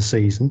point in the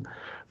season.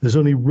 There's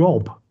only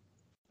Rob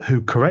who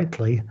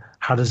correctly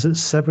had us at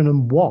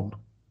 7-1.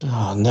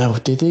 Oh no,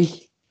 did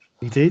he?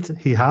 He did.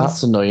 He has.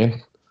 That's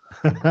annoying.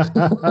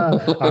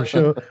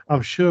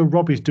 I'm sure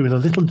Robbie's doing a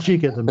little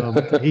jig at the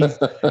moment.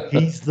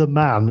 He's the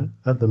man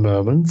at the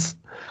moment.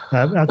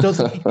 I don't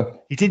think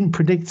he didn't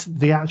predict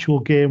the actual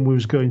game we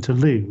was going to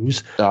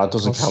lose. No, it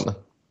doesn't count then.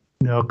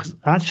 No, because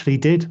actually he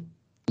did.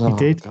 He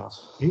did. God.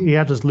 He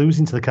had us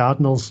losing to the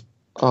Cardinals.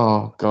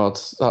 Oh God,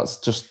 that's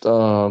just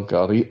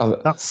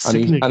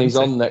and he's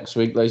on next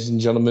week, ladies and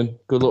gentlemen.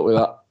 Good luck with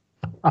that.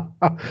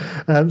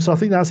 So I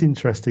think that's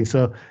interesting.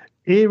 So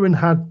Aaron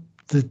had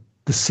the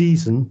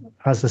season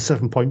as a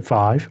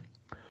 7.5.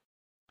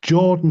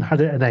 Jordan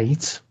had it an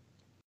 8.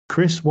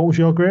 Chris, what was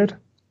your grade?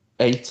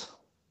 8.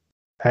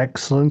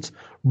 Excellent.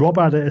 Rob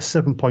had it a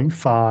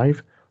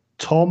 7.5.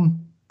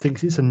 Tom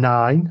thinks it's a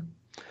 9.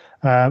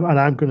 And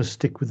I'm going to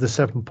stick with the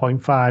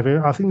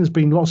 7.5. I think there's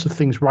been lots of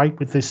things right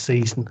with this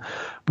season.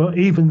 But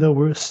even though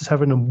we're at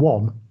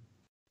 7-1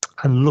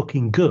 and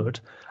looking good,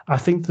 I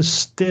think there's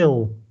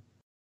still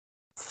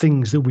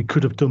things that we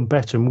could have done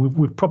better. And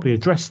we've probably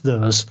addressed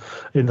those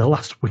in the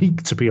last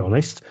week, to be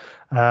honest.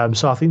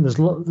 So I think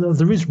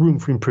there is room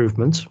for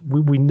improvement.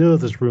 We know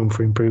there's room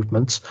for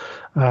improvements.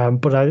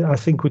 But I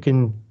think we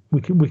can.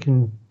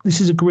 This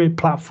is a great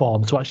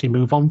platform to actually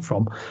move on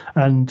from.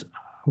 And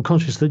I'm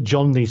conscious that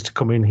John needs to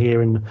come in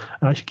here and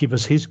actually give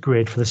us his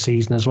grade for the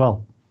season as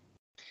well.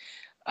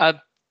 I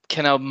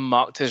kind of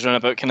marked his run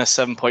about kind of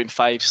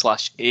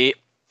 7.5/8.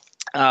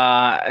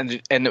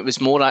 And it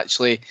was more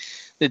actually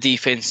the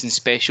defence and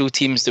special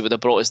teams that would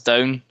have brought us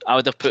down. I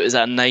would have put us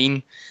at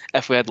 9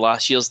 if we had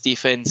last year's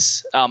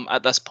defence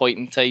at this point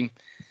in time.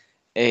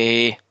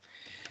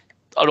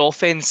 Our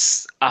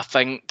offence, I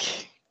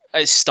think,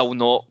 is still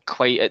not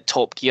quite at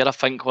top gear. I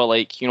think we're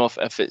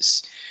if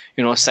it's,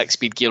 a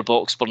 6-speed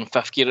gearbox, we're in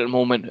 5th gear at the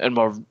moment, and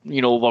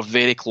we're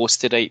very close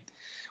to right.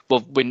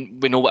 We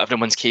know what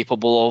everyone's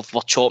capable of.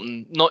 We're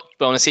chopping,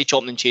 when I say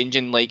chopping and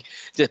changing,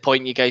 the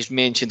point you guys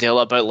mentioned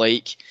earlier about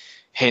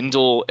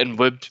Hendo and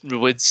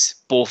Woods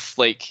both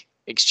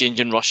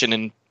exchanging rushing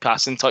and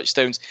passing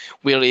touchdowns.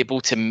 We're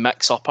able to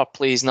mix up our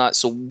plays and that,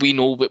 so we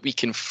know what we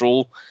can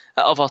throw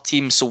at other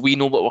teams, so we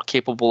know what we're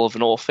capable of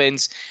in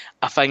offense.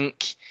 I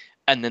think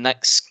in the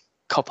next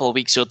couple of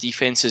weeks, our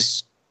defense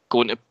is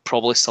going to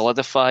probably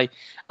solidify.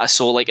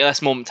 So at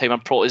this moment in time,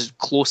 I'm probably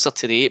closer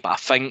to the 8, but I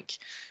think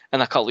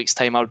in a couple of weeks'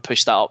 time, I would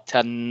push that up to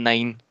a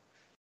 9.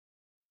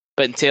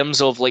 But in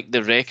terms of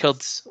the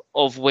records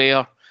of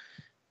where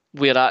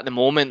we're at the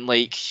moment,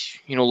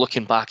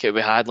 looking back at what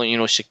we had,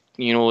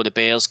 the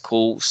Bears,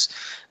 Colts,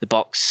 the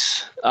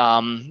Bucks, we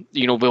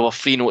were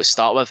 3-0 to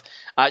start with.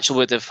 I actually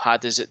would have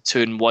had us at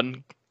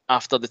 2-1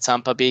 after the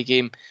Tampa Bay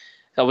game.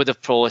 I would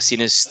have probably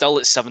seen us still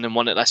at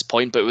 7-1 at this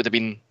point, but it would have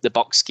been the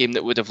Bucks game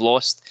that would have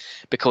lost,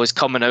 because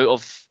coming out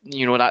of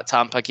that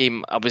Tampa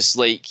game, I was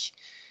like,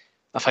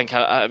 I think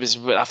it was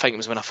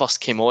when I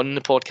first came on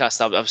the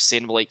podcast, I was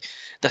saying, like,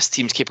 this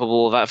team's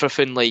capable of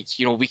everything. Like,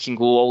 we can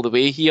go all the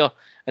way here,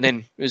 and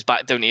then it was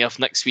back down to earth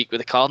next week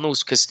with the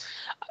Cardinals, because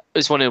it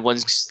was one of the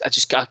ones I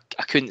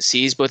couldn't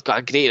see. We've got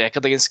a great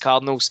record against the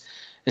Cardinals,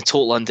 and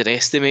totally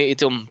underestimated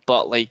them.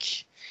 But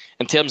like,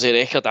 in terms of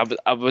record,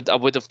 I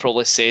would have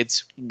probably said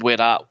where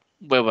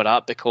we're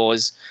at,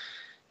 because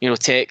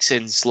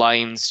Texans,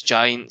 Lions,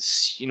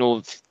 Giants,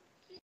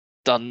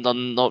 they're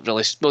not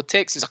really. Well,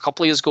 Texans a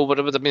couple of years ago, where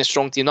it would have been a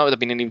strong team, that would have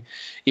been an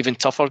even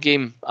tougher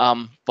game.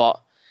 But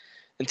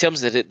in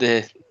terms of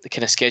the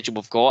kind of schedule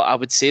we've got, I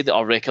would say that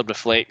our record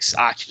reflects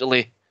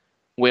accurately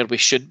where we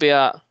should be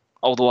at.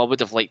 Although I would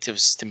have liked to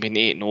have been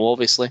 8-0,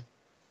 obviously.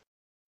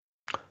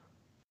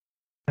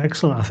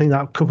 Excellent. I think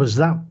that covers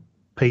that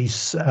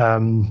piece,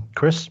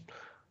 Chris.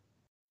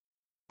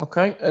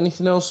 Okay.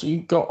 Anything else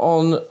you got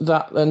on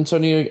that then,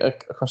 Tony?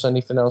 Across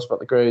anything else about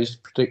the Greys?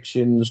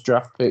 Predictions,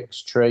 draft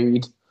picks,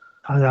 trade?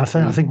 I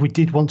think we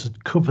did want to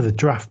cover the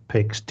draft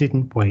picks,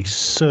 didn't we?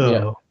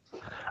 So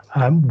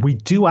we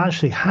do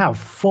actually have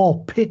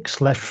 4 picks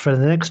left for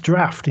the next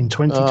draft in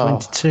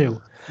 2022.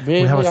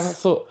 Really? I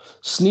thought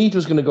Sneed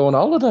was going to go on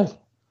holiday.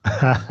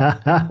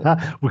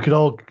 We could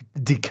all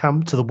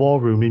decamp to the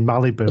war room in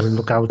Malibu and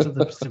look out at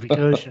the Pacific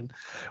Ocean.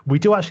 We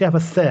do actually have a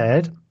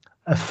 3rd,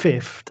 a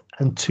 5th,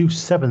 and 2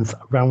 7th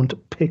round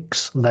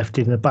picks left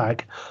in the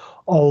bag,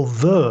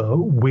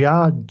 although we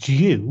are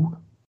due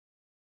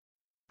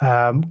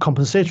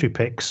compensatory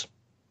picks.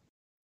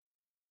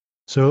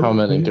 So how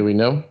many do we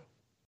know?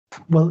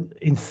 Well,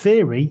 in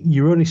theory,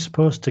 you're only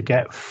supposed to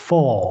get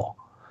 4.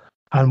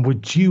 And we're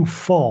due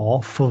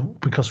 4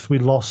 because we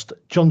lost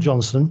John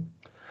Johnson,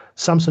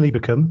 Samson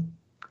Ibicum,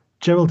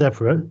 Gerald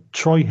Everett,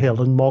 Troy Hill,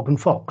 and Morgan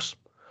Fox.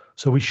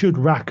 So we should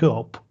rack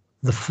up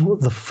the full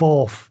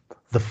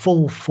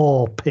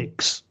 4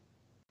 picks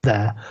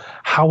there.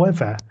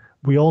 However,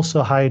 we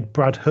also hired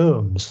Brad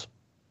Holmes.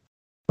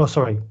 Oh,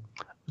 sorry.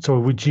 So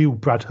we're due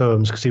Brad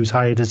Holmes because he was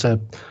hired as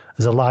a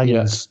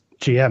Lions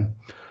GM.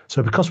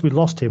 So because we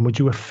lost him, we're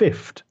due a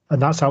 5th,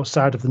 and that's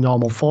outside of the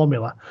normal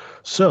formula.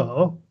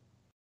 So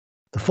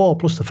the 4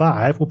 plus the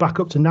 5 will back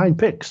up to 9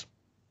 picks.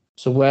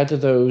 So where do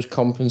those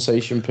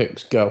compensation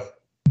picks go?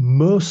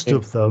 Most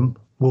of them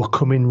will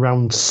come in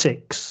round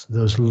 6.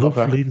 Those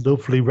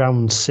lovely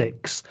round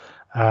 6.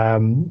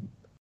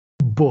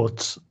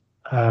 But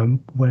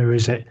where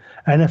is it?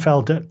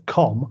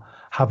 NFL.com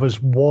have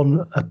us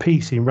 1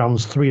 apiece in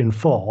rounds 3 and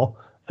 4,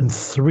 and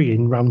 3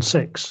 in round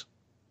 6.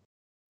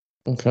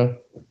 Okay.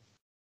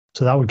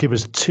 So that would give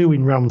us 2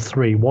 in round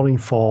 3, 1 in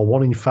 4,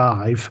 1 in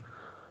 5,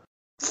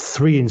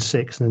 3 in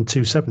 6, and then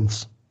 2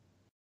 7ths.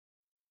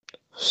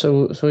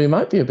 So we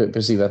might be a bit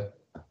busy then.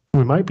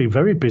 We might be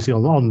very busy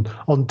on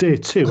day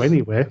 2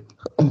 anyway.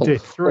 On day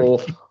 3.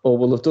 Or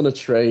we'll have done a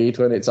trade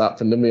when it's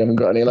happened and we haven't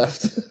got any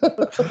left.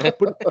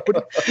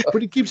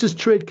 but it gives us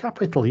trade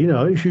capital.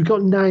 If you've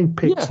got 9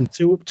 picks and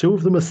two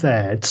of them are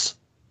 3rds,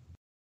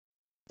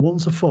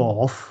 one's a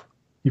 4th,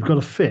 you've got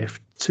a 5th,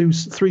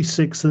 3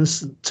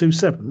 6ths, and 2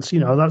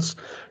 7ths.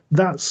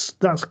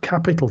 That's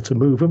capital to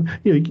move them.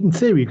 In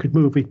theory, you could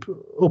move it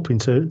up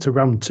into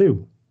round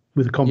 2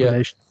 with a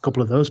combination of a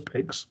couple of those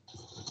picks.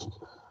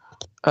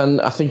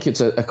 And I think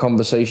it's a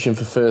conversation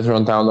for further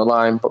on down the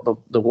line. But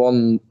the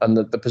one and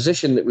the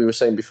position that we were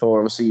saying before,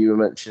 obviously you were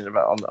mentioning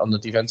about on the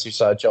defensive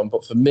side, John.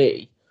 But for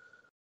me,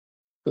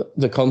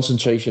 the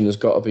concentration has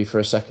got to be for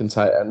a second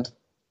tight end.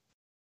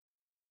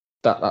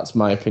 That's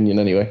my opinion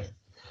anyway.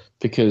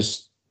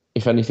 Because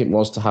if anything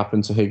was to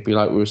happen to Higbee,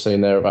 like we were saying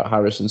there about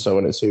Harris and so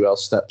on, it's who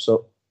else steps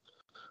up.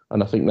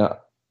 And I think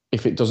that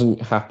if it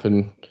doesn't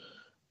happen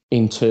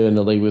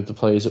internally with the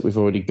players that we've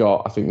already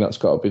got, I think that's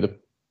got to be the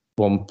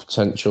one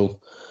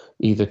potential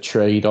either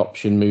trade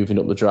option moving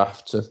up the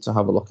draft to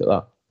have a look at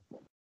that.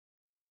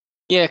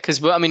 Yeah, because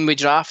we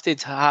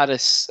drafted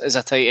Harris as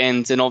a tight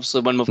end, and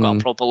obviously when we've got a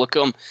proper look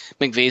at him,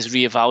 McVay's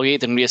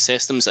reevaluated and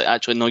reassessed him. So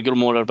actually, no, you're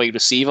more a wide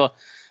receiver.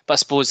 But I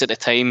suppose at the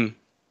time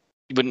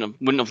you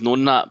wouldn't have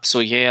known that. So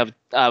yeah,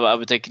 I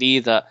would agree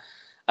that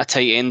a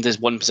tight end is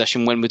one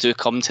position when we do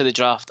come to the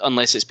draft,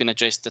 unless it's been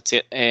addressed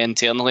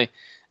internally,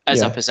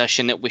 as a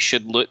position that we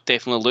should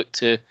definitely look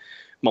to.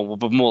 Well, we'll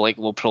be more like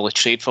we'll probably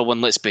trade for one.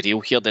 Let's be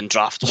real here, than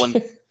draft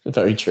one.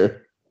 Very true.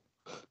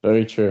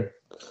 Very true.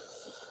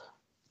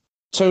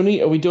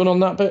 Tony, are we done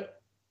on that bit?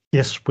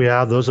 Yes, we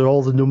are. Those are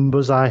all the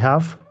numbers I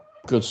have.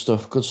 Good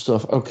stuff.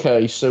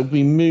 Okay, so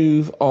we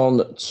move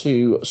on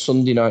to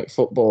Sunday night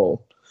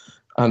football,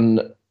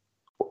 and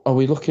are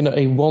we looking at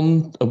a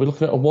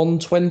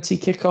 1:20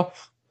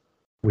 kickoff?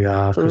 We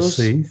are, because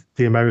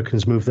the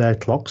Americans move their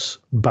clocks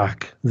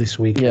back this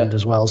weekend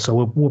as well,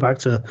 so we're back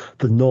to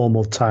the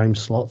normal time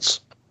slots.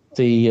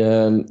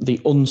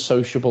 The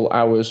unsociable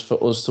hours for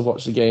us to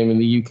watch the game in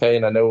the UK,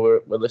 and I know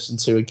we're listening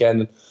to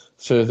again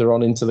further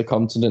on into the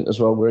continent as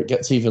well, where it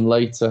gets even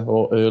later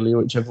or earlier,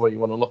 whichever way you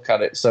want to look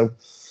at it. So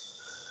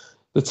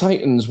the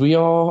Titans, we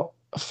are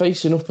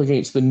facing up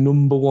against the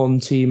number one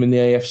team in the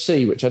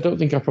AFC, which I don't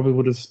think I probably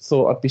would have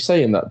thought I'd be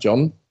saying that,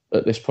 John,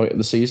 at this point of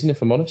the season,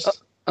 if I'm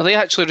honest. Are they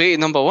actually rated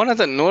number one? I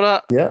didn't know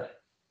that. Yeah.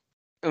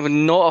 I would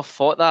not have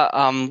thought that.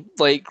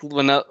 Like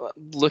when I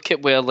look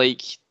at where the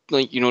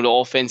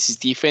offenses,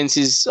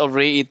 defenses are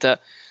rated,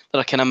 that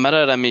they're a kind of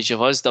mirror image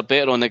of us. They're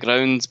better on the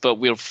ground, but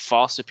we're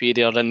far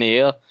superior in the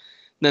air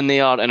than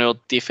they are, and our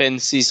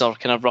defenses are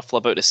kind of roughly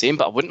about the same.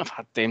 But I wouldn't have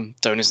had them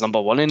down as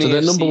number one in the AFC. So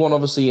they're number one,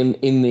 obviously,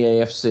 in the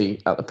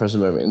AFC at the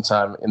present moment in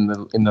time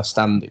in the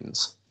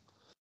standings.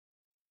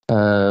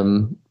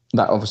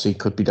 That obviously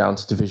could be down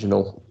to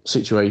divisional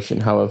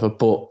situation, however,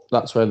 but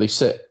that's where they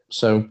sit.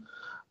 So,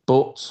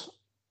 but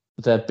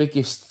their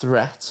biggest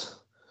threat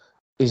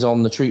is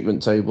on the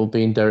treatment table,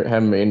 being Derrick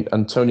Henry.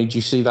 And Tony, do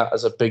you see that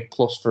as a big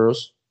plus for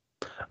us?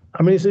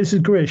 I mean, it's a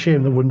great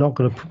shame that we're not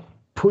going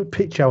to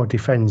pitch our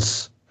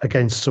defence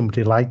against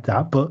somebody like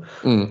that, but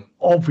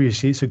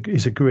obviously it's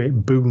a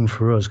great boon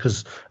for us,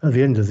 because at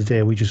the end of the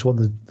day we just want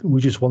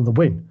the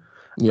win.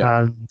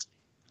 Yeah. And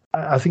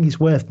I think it's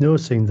worth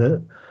noting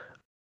that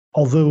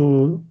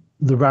although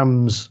the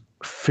Rams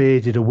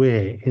faded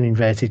away in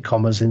inverted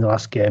commas in the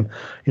last game,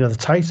 the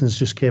Titans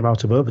just came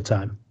out of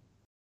overtime.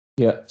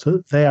 Yeah.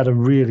 So they had a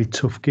really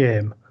tough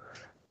game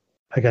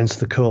against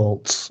the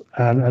Colts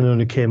and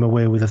only came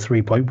away with a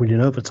 3-point win in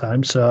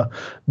overtime. So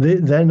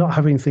they're not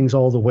having things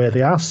all the way.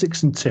 They are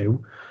 6-2,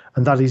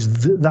 and that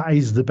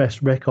is the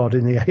best record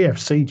in the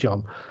AFC,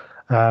 John.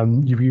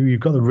 You've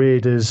got the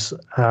Raiders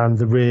and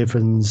the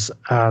Ravens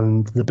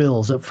and the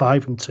Bills at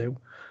 5-2.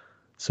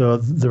 So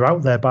they're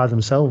out there by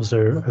themselves,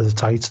 are the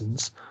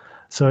Titans.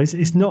 So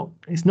it's not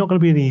going to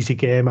be an easy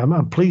game.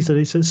 I'm pleased that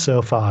it's at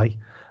SoFi,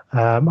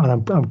 and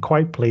I'm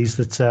quite pleased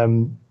that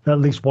at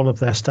least one of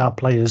their star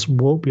players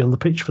won't be on the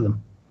pitch for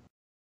them.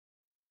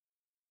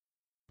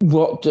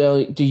 What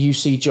do you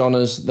see, John,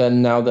 as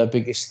then now their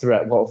biggest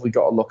threat? What have we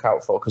got to look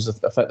out for? Because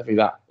effectively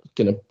that's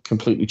going to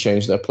completely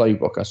change their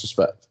playbook, I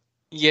suspect.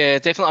 Yeah,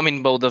 definitely. I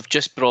mean, well, they've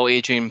just brought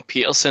Adrian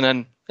Peterson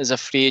in as a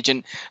free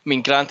agent. I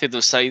mean, granted,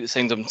 they've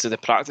signed him to the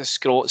practice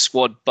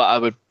squad, but I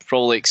would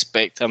probably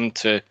expect him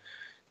to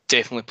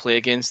definitely play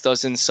against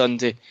us on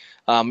Sunday.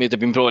 He'd have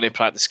been brought in a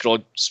practice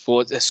squad, just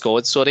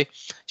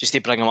to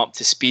bring him up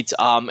to speed.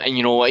 And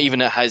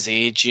even at his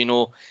age,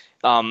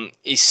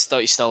 he's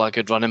still a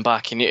good running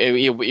back, and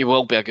he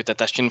will be a good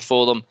addition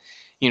for them,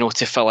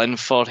 to fill in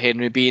for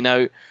Henry being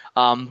out.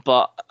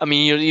 But I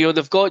mean,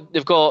 they've got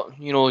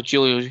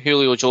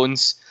Julio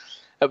Jones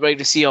at right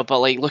receiver, but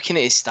like looking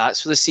at his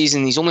stats for the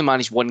season, he's only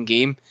managed one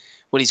game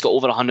where he's got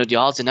over 100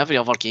 yards, and every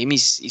other game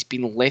he's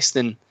been less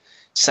than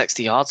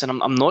 60 yards, and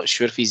I'm not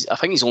sure if I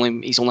think he's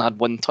only had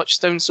one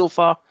touchdown so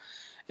far.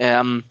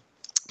 But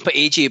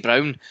AJ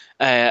Brown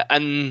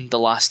in the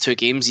last two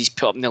games he's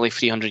put up nearly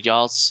 300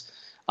 yards.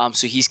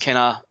 So he's kind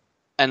of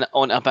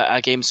on a bit of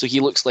a game. So he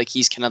looks like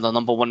he's kind of the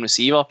number one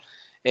receiver.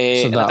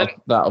 So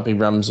that'll be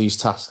Ramsey's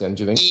task then,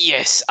 do you think?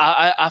 Yes,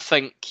 I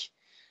think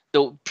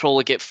they'll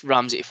probably get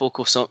Ramsey to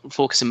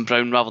focus on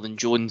Brown rather than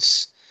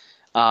Jones.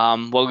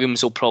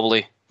 Williams will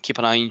probably keep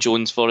an eye on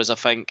Jones for us, I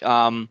think.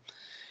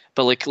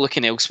 But like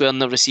looking elsewhere in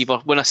the receiver,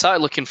 when I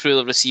started looking through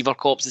the receiver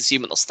corps to see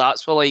what their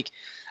stats were like,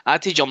 I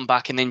had to jump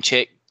back and then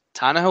check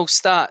Tannehill's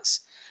stats,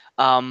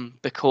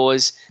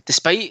 because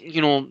despite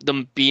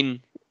them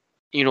being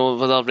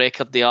with their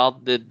record, they are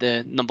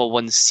the number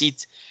one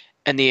seed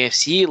in the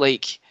AFC.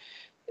 Like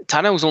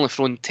Tannehill's only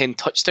thrown 10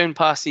 touchdown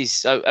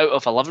passes out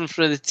of 11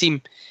 for the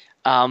team,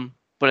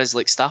 whereas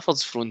like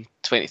Stafford's thrown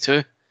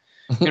 22.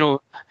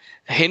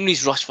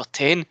 Henry's rushed for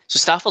 10, so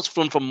Stafford's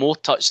thrown for more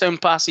touchdown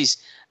passes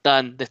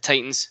than the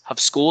Titans have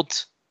scored.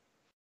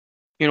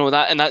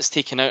 That's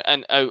taken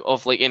out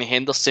of like any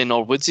Henderson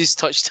or Woods'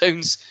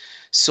 touchdowns.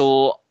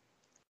 So,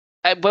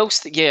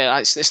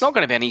 it's not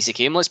going to be an easy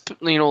game. Let's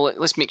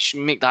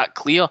make that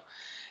clear.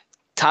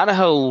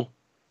 Tannehill,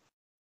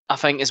 I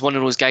think, is one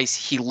of those guys.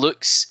 He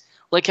looks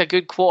like a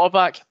good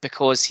quarterback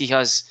because he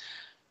has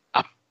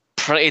a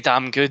pretty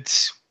damn good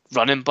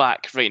running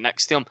back right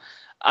next to him.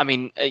 I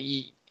mean,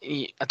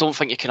 I don't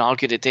think you can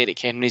argue that Derrick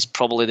Henry is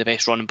probably the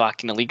best running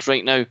back in the league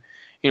right now.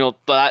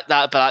 But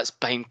that's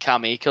behind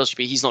Cam Akers.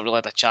 He's not really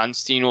had a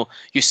chance to,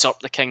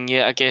 usurp the king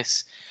yet, I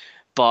guess.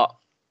 But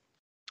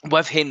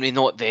with Henry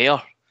not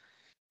there,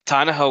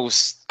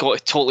 Tannehill's got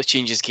to totally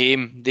change his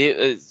game.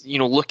 They,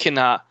 looking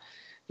at,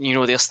 their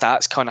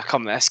stats kind of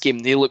come this game,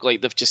 they look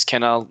like they've just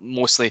kind of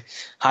mostly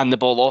hand the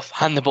ball off.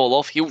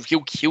 He'll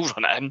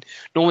run it in.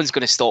 No one's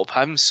going to stop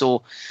him.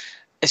 So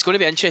it's going to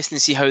be interesting to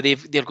see how they're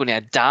going to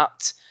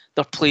adapt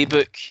their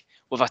playbook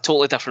with a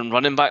totally different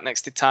running back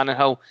next to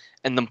Tannehill,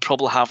 and them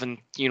probably having,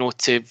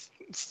 to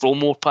throw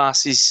more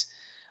passes.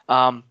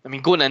 I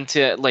mean, going into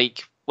it,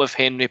 like, with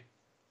Henry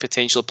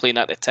potentially playing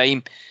at the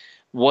time,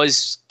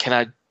 was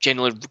kind of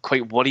generally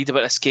quite worried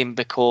about this game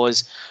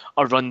because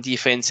our run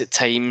defence at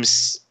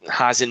times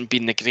hasn't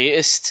been the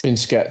greatest. Been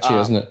sketchy,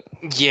 hasn't it?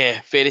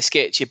 Yeah, very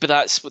sketchy. But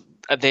that's,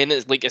 then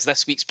it's like, as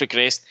this week's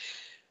progressed,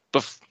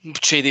 we've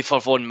traded for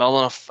Von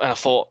Miller, and I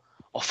thought,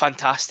 oh,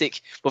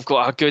 fantastic. We've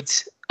got a good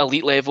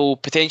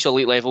potential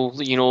elite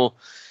level,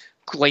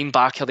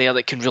 linebacker there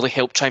that can really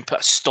help try and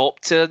put a stop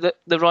to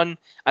the run,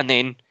 and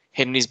then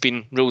Henry's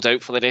been ruled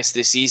out for the rest of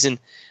the season.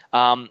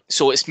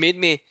 So it's made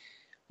me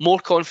more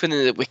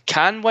confident that we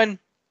can win,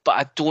 but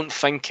I don't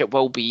think it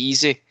will be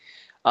easy.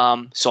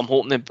 So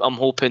I'm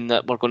hoping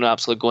that we're going to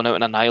absolutely go out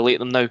and annihilate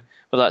them now.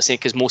 With that said,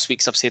 because most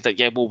weeks I've said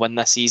that we'll win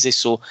this easy,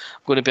 so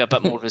I'm going to be a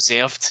bit more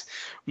reserved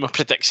with my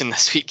prediction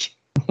this week.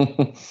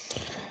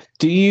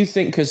 Do you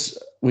think, because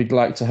we'd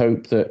like to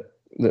hope that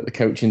the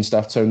coaching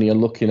staff, Tony, are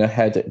looking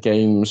ahead at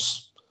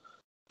games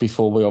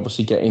before we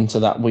obviously get into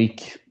that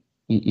week?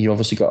 You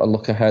obviously got to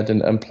look ahead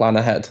and plan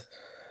ahead.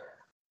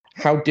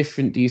 How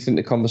different do you think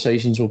the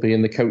conversations will be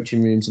in the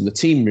coaching rooms and the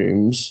team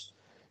rooms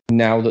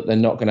now that they're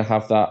not going to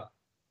have that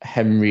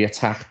Henry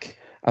attack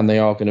and they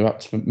are going to have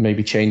to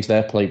maybe change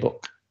their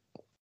playbook?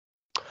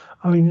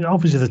 I mean,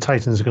 obviously the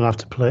Titans are going to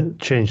have to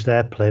change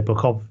their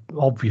playbook,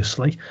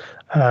 obviously.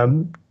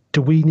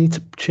 Do we need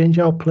to change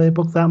our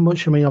playbook that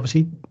much? I mean,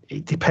 obviously,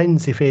 it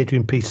depends if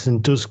Adrian Peterson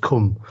does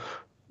come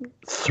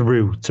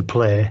through to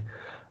play.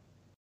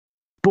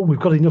 But we've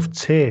got enough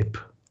tape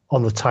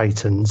on the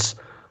Titans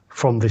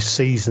from this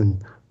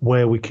season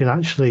where we can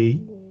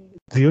actually...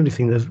 The only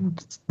thing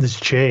that's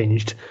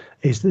changed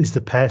is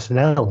the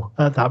personnel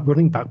at that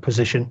running back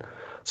position.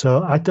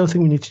 So I don't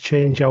think we need to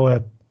change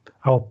our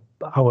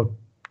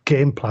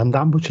game plan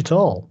that much at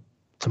all,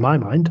 to my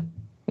mind.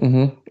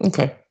 Mm-hmm.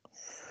 Okay.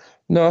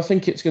 No, I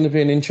think it's going to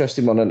be an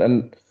interesting one,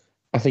 and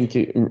I think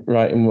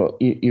right in what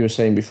you were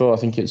saying before. I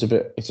think it's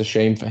a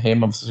shame for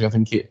him. Obviously, I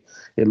think it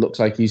looks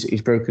like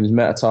he's broken his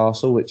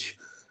metatarsal, which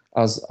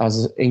as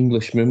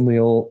Englishmen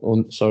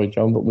sorry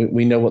John, but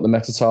we know what the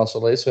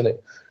metatarsal is when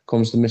it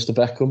comes to Mr.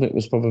 Beckham. It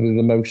was probably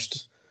the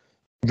most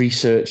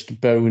researched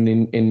bone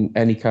in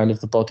any kind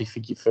of the body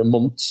for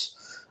months.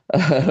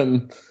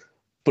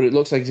 But it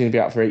looks like he's going to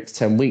be out for 8 to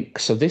 10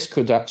 weeks. So this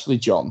could actually,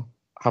 John,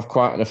 have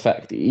quite an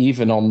effect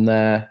even on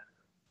their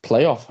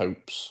playoff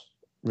hopes,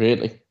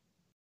 really.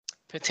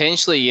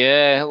 Potentially,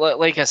 yeah.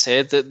 Like I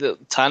said, the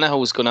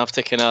Tannehill's going to have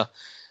to kind of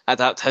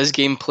adapt his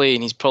gameplay,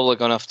 and he's probably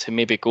going to have to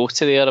maybe go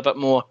to there a bit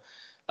more.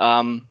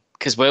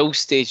 Because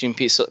whilst Adrian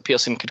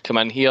Peterson could come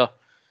in here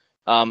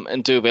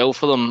and do well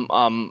for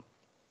them,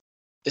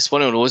 it's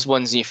one of those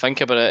ones, and you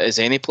think about it as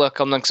any player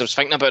coming in, because I was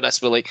thinking about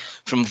this with,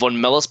 from Von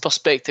Miller's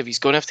perspective, he's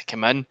going to have to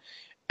come in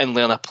and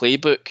learn a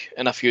playbook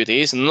in a few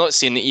days. And I'm not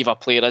saying that either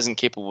player isn't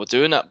capable of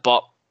doing it,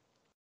 but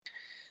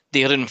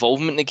their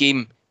involvement in the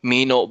game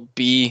may not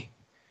be,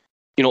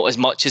 as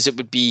much as it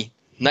would be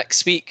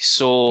next week.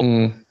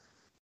 So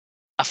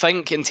I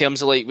think in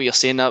terms of what you're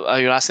saying,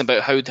 you're asking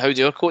about how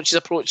do our coaches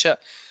approach it,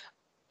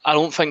 I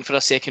don't think for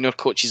a second our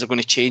coaches are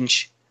going to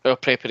change our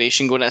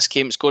preparation going to this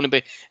game. It's going to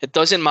be, it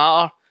doesn't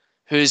matter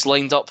who's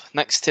lined up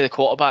next to the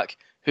quarterback,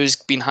 who's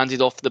been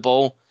handed off the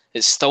ball.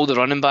 It's still the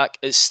running back.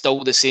 It's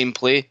still the same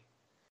play.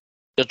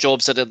 Their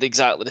jobs are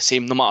exactly the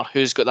same, no matter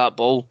who's got that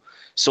ball.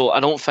 So I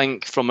don't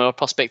think, from our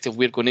perspective,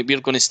 we're going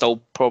to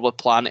still probably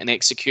plan and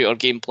execute our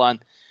game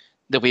plan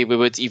the way we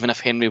would even if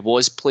Henry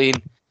was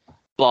playing.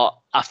 But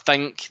I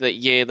think that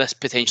this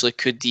potentially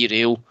could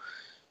derail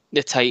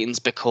the Titans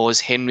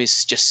because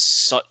Henry's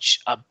just such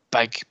a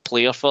big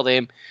player for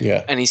them,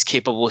 and he's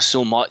capable of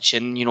so much.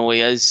 And he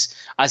is,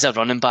 as a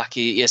running back,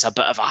 he is a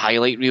bit of a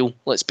highlight reel.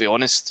 Let's be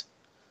honest.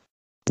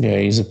 Yeah,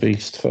 he's a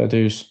beast. Fair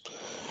dues.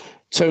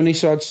 Tony,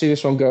 so I'd see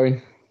this one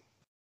going.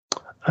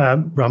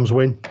 Rams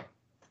win.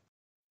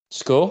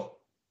 Score?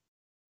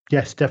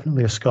 Yes,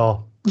 definitely a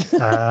score.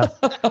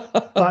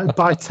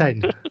 By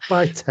 10.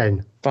 By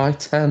 10. By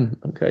 10.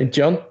 Okay,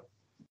 John?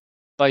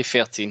 By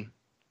 13.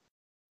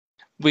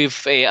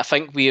 I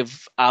think we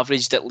have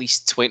averaged at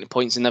least 20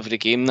 points in every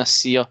game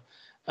this year.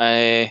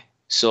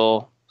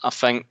 So I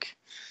think,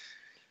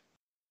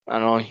 I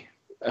don't know,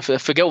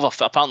 if we get over,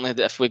 apparently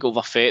if we go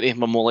over 30,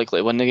 we're more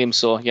likely to win the game.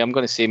 So yeah, I'm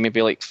going to say maybe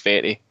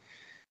 30-17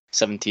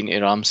 to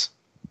Rams.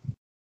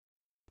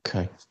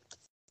 Okay.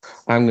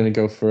 I'm going to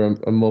go for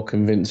a more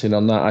convincing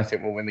on that. I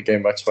think we'll win the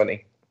game by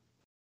 20.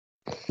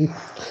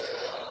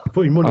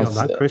 Put your money on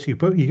that, Chris. You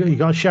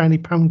got a shiny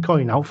pound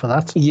coin out for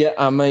that. Yeah,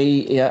 I may.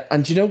 Yeah,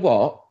 and do you know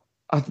what?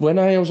 When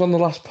I was on the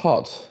last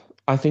pod,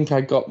 I think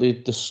I got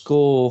the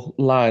score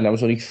line. I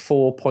was only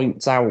 4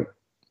 points out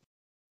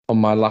on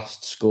my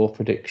last score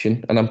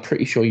prediction, and I'm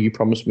pretty sure you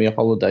promised me a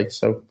holiday.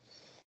 So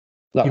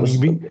that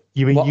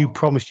you mean you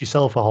promised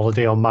yourself a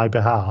holiday on my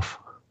behalf?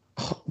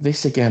 Oh,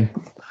 this again.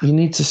 You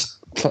need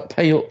to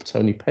pay up,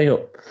 Tony. Pay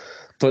up.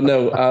 But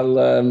no,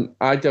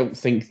 I don't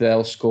think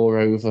they'll score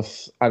over.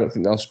 I don't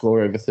think they'll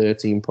score over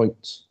 13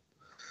 points.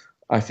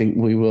 I think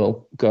we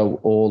will go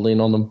all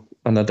in on them,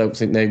 and I don't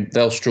think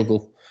they'll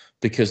struggle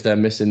because they're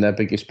missing their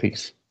biggest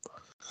piece.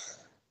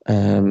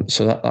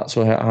 So that's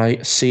where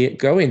I see it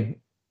going.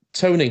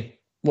 Tony,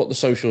 what the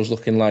socials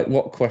looking like?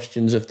 What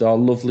questions have our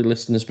lovely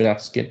listeners been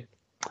asking?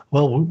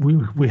 Well,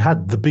 we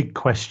had the big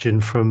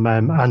question from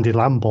Andy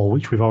Lamball,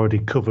 which we've already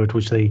covered,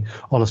 which they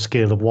on a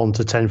scale of 1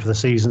 to 10 for the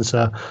season.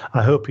 So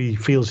I hope he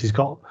feels he's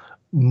got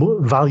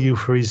value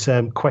for his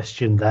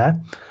question there.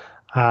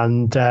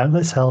 And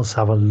let's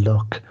have a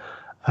look.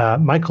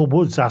 Michael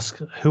Woods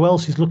asks, who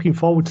else is looking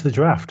forward to the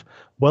draft?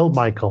 Well,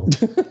 Michael,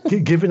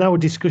 given our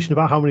discussion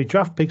about how many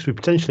draft picks we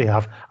potentially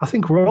have, I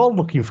think we're all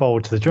looking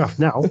forward to the draft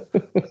now.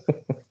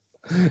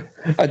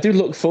 I do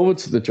look forward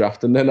to the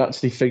draft and then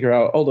actually figure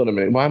out, hold on a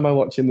minute, why am I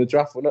watching the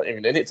draft? We're not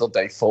even in it till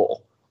day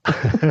 4.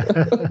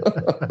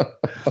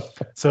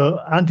 So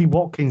Andy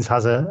Watkins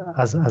has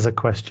a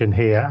question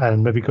here,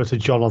 and maybe go to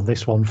John on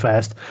this one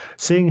first.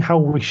 Seeing how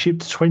we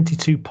shipped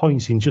 22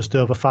 points in just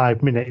over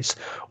 5 minutes,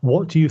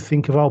 what do you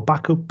think of our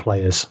backup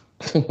players?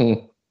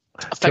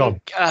 I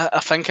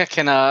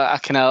think I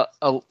kind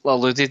of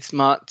alluded to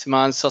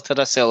my answer to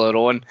this earlier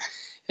on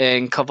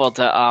and covered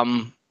it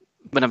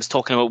when I was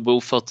talking about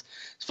Wilford.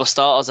 For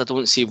starters, I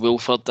don't see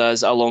Wilford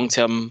as a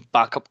long-term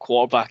backup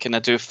quarterback, and I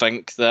do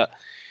think that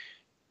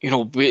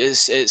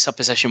it's a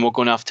position we're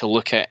going to have to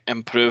look at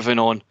improving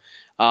on.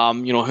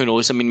 Who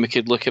knows? I mean, we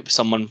could look at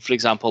someone, for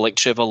example, like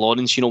Trevor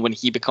Lawrence, when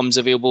he becomes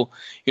available,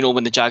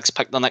 when the Jags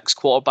pick their next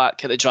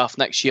quarterback at the draft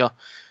next year.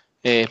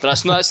 But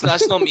that's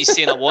not me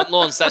saying I want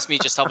Lawrence. That's me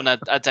just having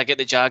a dig at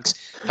the Jags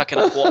picking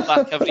a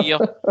quarterback every year.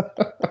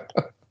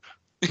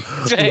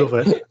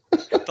 Love it.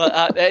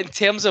 But in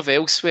terms of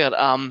elsewhere,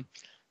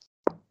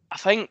 I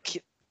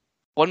think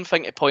one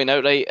thing to point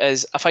out, right,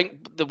 is I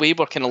think the way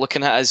we're kind of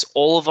looking at it is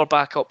all of our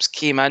backups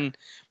came in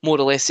more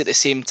or less at the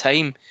same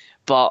time.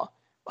 But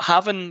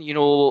having,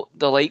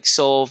 the likes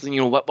of,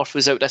 Whitworth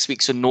was out this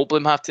week, so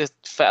Noblem have to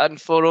fit in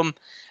for him.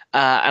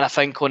 And I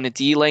think on the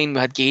D-line, we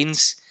had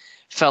Gaines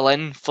fill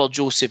in for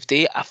Joseph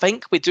Day. I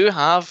think we do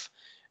have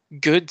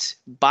good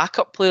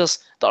backup players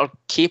that are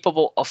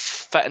capable of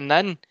fitting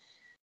in,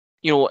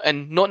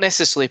 and not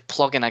necessarily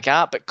plugging a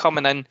gap, but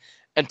coming in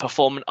and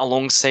performing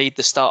alongside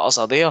the starters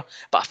are there.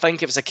 But I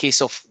think it was a case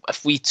of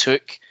if we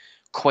took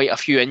quite a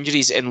few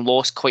injuries and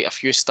lost quite a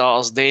few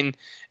starters, then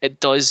it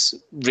does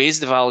raise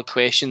the valid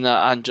question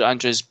that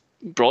Andrew's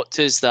brought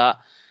to us, that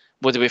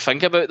what do we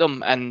think about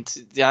them? And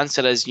the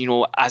answer is,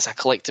 as a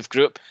collective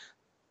group,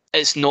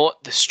 it's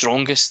not the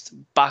strongest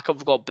backup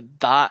we've got, but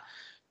that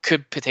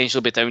could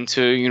potentially be down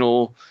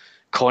to,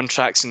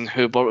 contracts and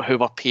who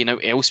we're paying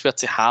out elsewhere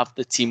to have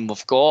the team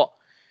we've got.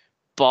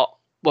 But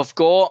we've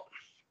got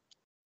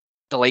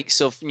the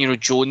likes of,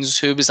 Jones,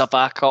 who was a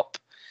backup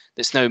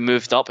that's now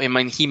moved up. I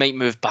mean, he might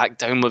move back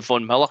down with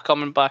Von Miller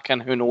coming back,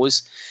 and who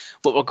knows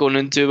what we're going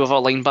to do with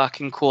our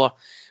linebacking core.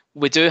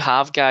 We do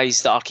have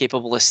guys that are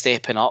capable of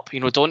stepping up.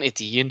 Dante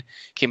Dean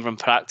came from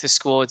practice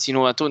squads.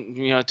 I don't think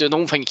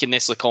you can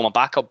necessarily call him a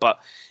backup, but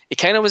he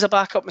kind of was a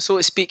backup, so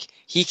to speak.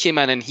 He came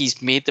in and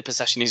he's made the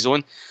position his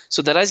own.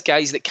 So there is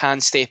guys that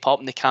can step up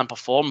and they can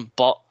perform,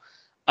 but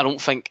I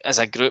don't think as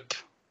a group,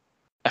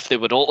 if they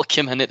would all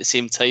come in at the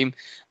same time,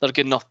 they're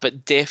good enough.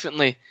 But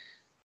definitely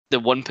the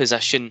one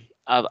position,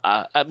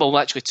 well,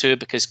 actually two,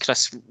 because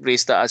Chris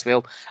raised that as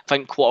well. I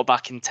think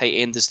quarterback and tight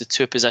end is the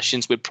two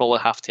positions we'd probably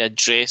have to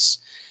address,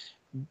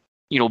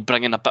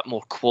 bringing a bit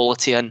more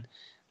quality in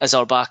as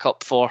our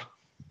backup for.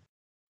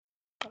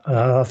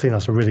 I think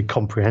that's a really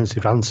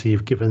comprehensive answer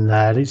you've given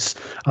there.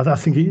 I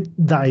think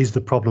that is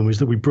the problem, is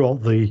that we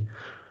brought the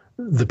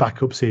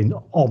backups in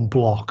on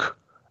block,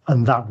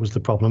 and that was the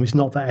problem. It's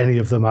not that any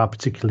of them are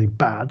particularly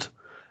bad.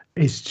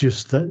 It's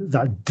just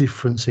that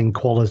difference in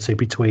quality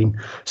between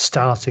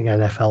starting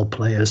NFL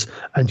players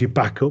and your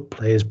backup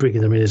players,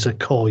 bringing them in as a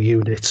core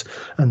unit,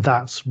 and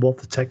that's what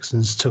the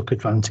Texans took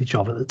advantage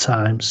of at the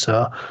time.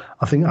 So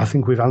I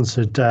think we've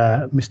answered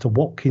Mr.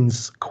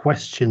 Watkins'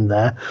 question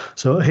there.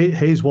 So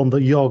here's one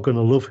that you're going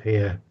to love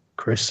here,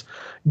 Chris.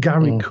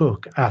 Gary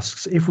Cook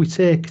asks, if we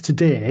take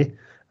today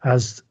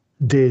as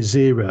day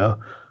 0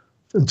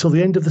 until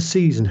the end of the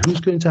season, who's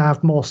going to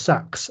have more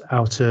sacks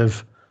out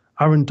of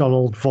Aaron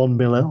Donald, Von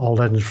Miller, or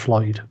Leonard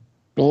Floyd?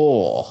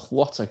 Oh,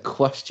 what a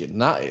question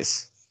that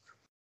is.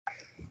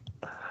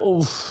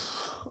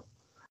 Oh,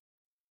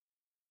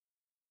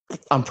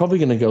 I'm probably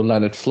going to go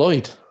Leonard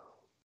Floyd.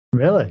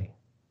 Really?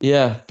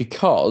 Yeah,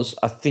 because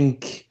I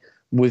think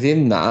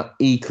within that,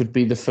 he could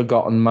be the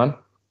forgotten man.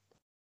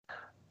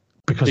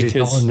 Because he's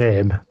not a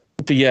name.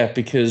 But yeah,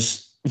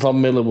 because Von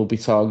Miller will be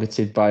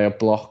targeted by a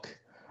block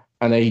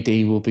and AD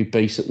will be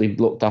basically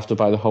looked after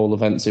by the whole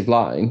offensive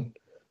line,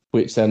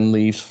 which then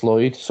leaves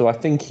Floyd. So I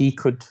think he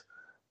could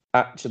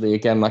actually,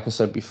 again, like I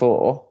said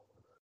before,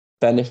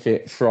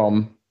 benefit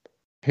from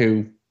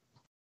who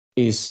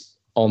is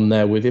on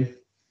there with him.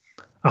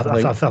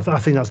 I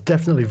think that's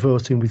definitely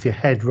voting with your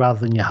head rather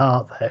than your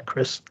heart there,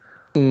 Chris.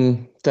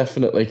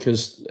 Definitely,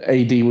 because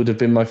AD would have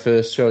been my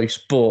first choice.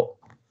 But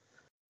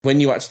when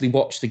you actually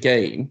watch the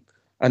game,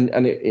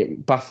 and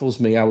it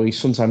baffles me how he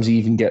sometimes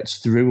even gets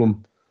through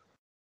them,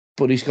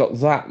 but he's got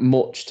that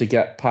much to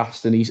get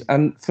past,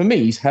 and for me,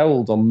 he's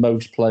held on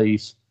most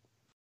plays.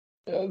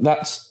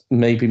 That's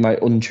maybe my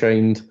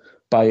untrained,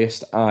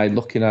 biased eye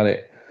looking at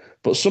it.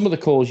 But some of the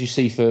calls you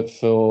see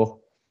for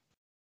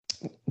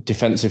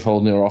defensive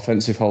holding or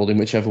offensive holding,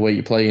 whichever way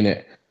you're playing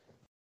it,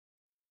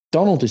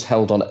 Donald is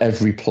held on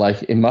every play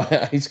in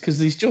my eyes because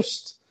he's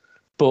just.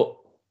 But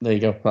there you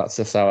go. That's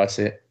just how I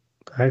see it.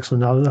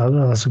 Excellent.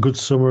 That's a good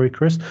summary,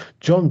 Chris.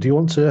 John, do you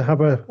want to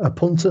have a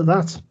punt at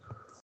that?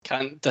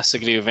 Can't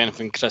disagree with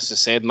anything Chris has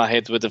said. My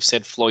head would have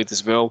said Floyd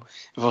as well.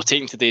 If we're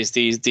taking today's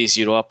days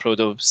Euro, I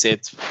probably would have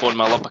said Von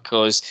Miller,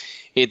 because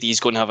AD's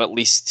going to have at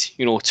least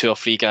 2 or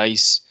 3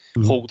 guys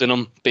holding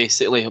him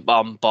basically.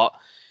 But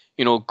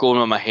going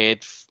on my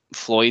head,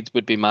 Floyd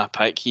would be my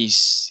pick.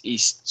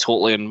 He's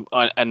totally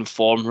in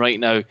form right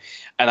now,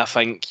 and I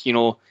think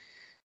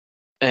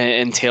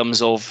in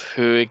terms of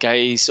who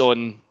guys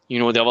on the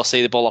other side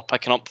of the ball are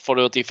picking up for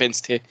our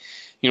defence to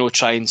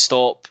try and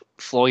stop,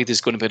 Floyd is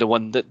going to be the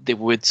one that they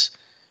would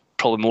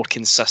probably more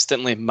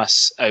consistently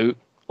miss out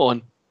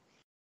on.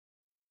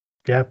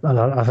 Yeah, and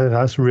I think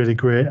that's really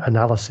great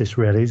analysis,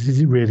 really.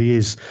 It really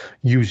is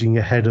using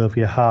your head over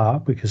your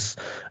heart, because,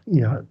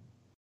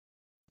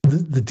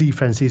 the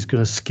defence is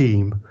going to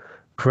scheme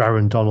for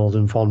Aaron Donald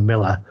and Von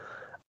Miller.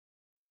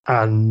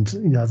 And,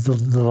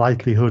 the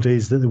likelihood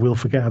is that they will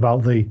forget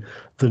about the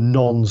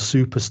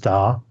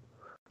non-superstar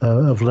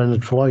of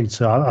Leonard Floyd.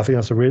 So I think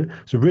it's a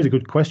really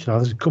good question.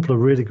 There's a couple of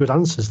really good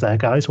answers there,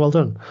 guys. Well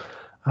done.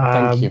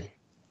 Thank you.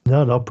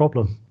 No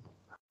problem.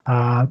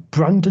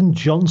 Brandon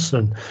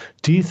Johnson,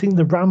 do you think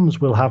the Rams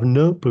will have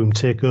Noteboom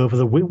take over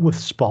the Whitworth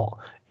spot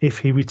if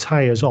he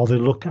retires, or they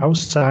look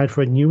outside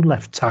for a new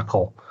left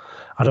tackle?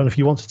 I don't know if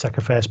you want to take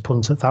a first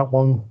punt at that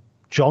one,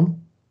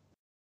 John.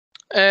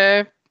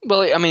 Well,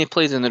 he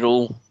played in the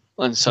role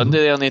on Sunday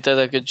there, and he did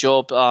a good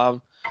job.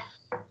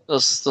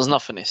 There's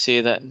nothing to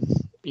say that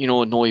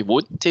no, he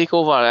won't take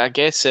over. I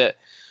guess it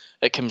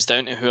comes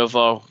down to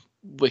whoever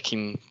we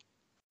can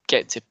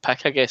get to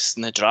pick, I guess,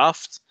 in the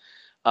draft.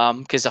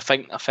 Because I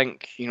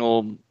think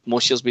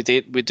most years we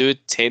do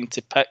tend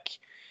to pick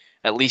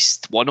at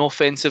least one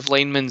offensive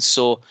lineman.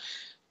 So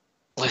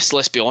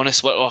let's be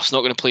honest, Whitworth's not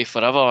going to play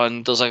forever,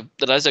 and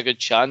there is a good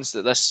chance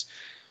that this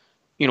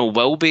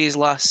will be his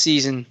last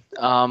season.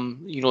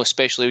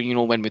 Especially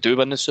when we do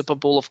win the Super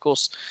Bowl, of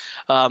course.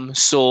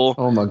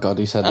 Oh my God,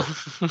 he said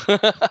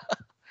it.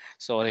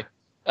 Sorry.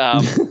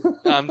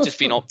 I'm just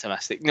being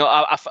optimistic.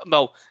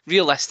 Well,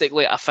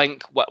 realistically, I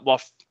think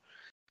Whitworth,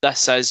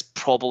 this is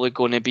probably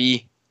going to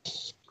be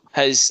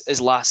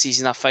his last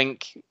season. I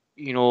think,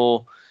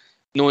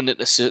 knowing that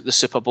the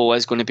Super Bowl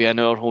is going to be in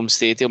our home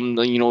stadium,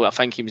 I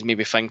think he was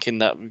maybe thinking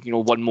that,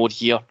 one more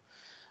year,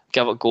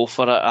 give it a go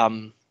for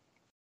it.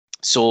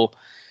 So,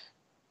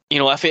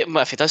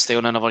 if he does stay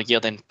on another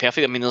year, then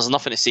perfect. There's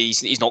nothing to say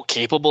he's not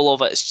capable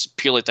of it. It's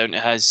purely down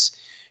to his,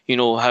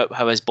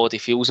 how his body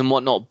feels and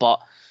whatnot.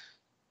 But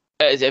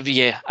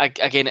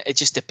again, it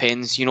just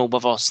depends,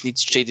 whether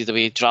Snead's traded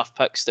away draft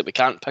picks that we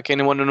can't pick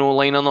anyone on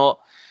O-line or not,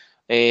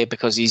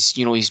 because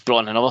he's brought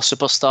in another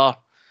superstar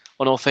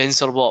on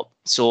offense or what.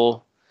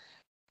 So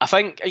I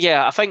think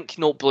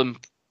Noteboom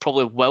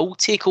probably will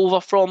take over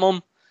from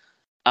him,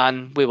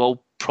 and we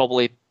will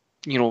probably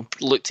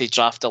look to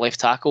draft a left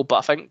tackle. But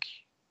I think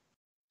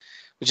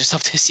we just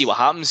have to see what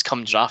happens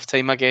come draft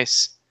time, I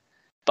guess.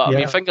 But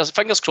yeah.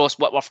 Fingers crossed,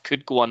 Whitworth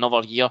could go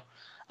another year.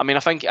 I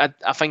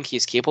think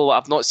he's capable.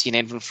 I've not seen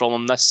anything from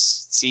him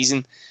this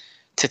season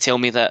to tell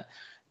me that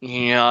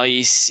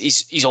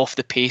he's off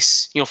the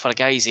pace. For a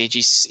guy his age,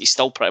 he's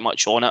still pretty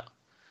much on it.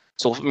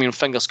 So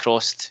fingers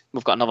crossed,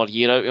 we've got another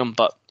year out of him.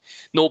 But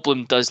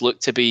Noteboom does look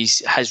to be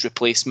his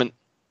replacement.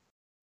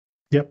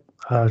 Yep,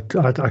 I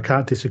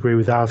can't disagree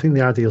with that. I think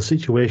the ideal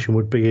situation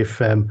would be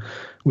if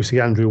we see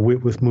Andrew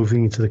Whitworth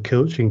moving into the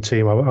coaching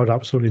team. I would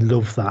absolutely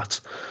love that,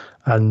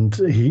 and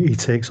he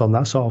takes on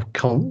that sort of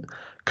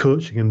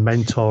coaching and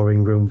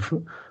mentoring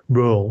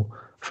role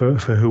for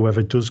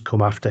whoever does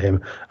come after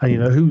him.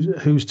 And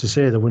who's to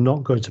say that we're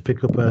not going to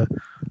pick up a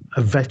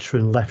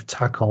veteran left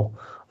tackle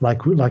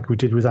like we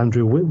did with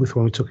Andrew Whitworth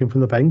when we took him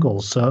from the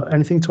Bengals. So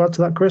anything to add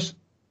to that, Chris?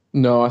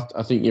 No,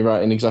 I think you're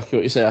right in exactly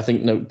what you say. I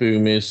think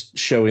Noteboom is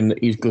showing that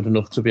he's good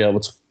enough to be able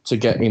to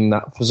get in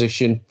that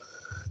position,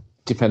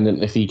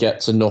 dependent if he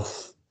gets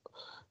enough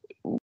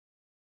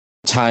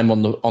time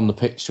on the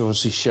pitch to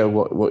obviously show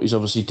what he's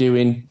obviously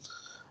doing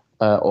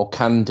or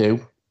can do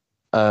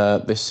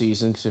this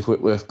season. Because if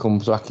Whitworth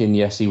comes back in,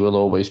 yes, he will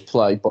always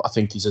play. But I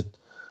think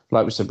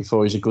like we said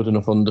before, he's a good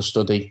enough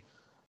understudy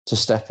to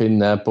step in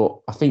there. But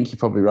I think you're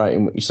probably right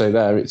in what you say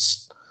there.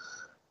 It's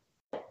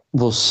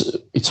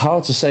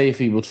hard to say if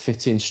he would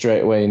fit in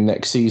straight away in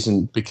next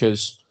season,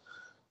 because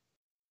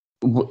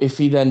if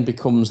he then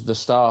becomes the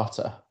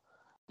starter,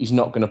 he's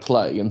not going to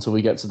play until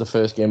we get to the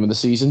first game of the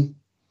season,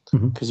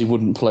 because he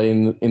wouldn't play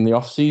in the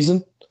off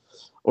season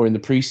or in the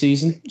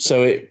pre-season.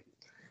 So it'd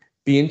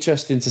be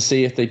interesting to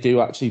see if they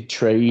do actually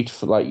trade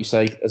for, like you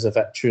say, as a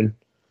veteran,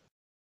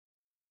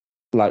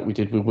 like we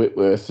did with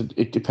Whitworth.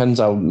 It depends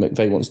how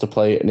McVay wants to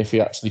play it, and if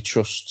he actually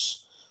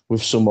trusts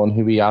with someone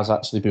who he has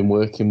actually been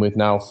working with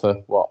now for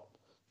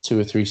 2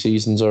 or 3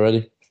 seasons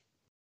already.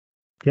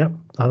 Yep,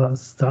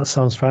 that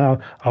sounds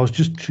fine. I was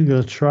just going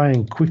to try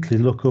and quickly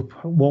look up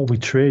what we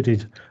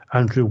traded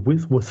Andrew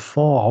Whitworth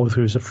for, although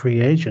he was a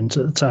free agent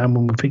at the time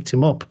when we picked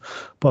him up.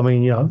 But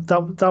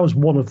that was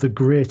one of the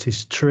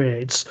greatest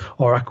trades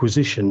or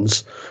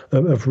acquisitions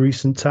of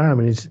recent time,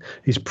 and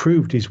he's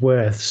proved his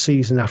worth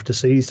season after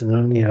season.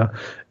 And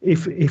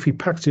if he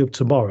packed it up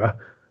tomorrow,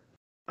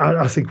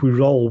 I think we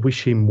would all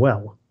wish him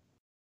well.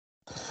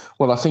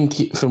 Well, I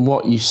think from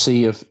what you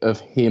see of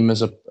him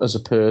as a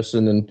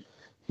person and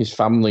his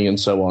family and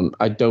so on,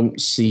 I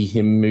don't see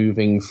him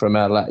moving from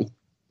LA.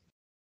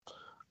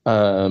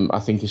 I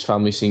think his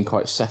family seem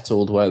quite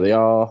settled where they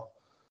are.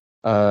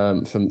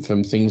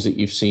 From things that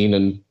you've seen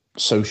and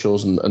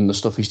socials and the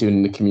stuff he's doing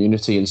in the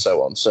community and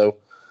so on. So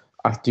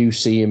I do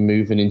see him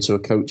moving into a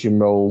coaching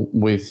role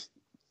with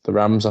the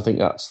Rams. I think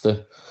that's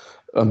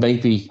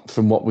maybe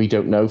from what we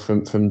don't know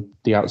from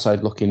the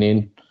outside looking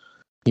in,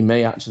 he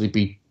may actually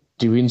be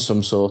doing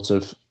some sort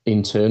of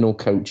internal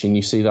coaching.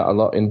 You see that a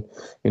lot in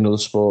other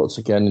sports,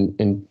 again,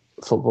 in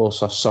football,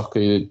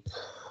 soccer,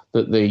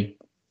 that they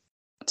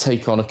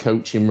take on a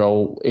coaching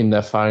role in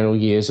their final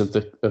years of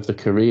the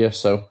career.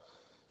 So,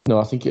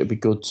 no, I think it would be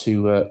good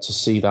to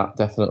see that,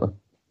 definitely.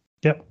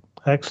 Yep,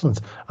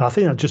 excellent. I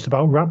think that just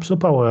about wraps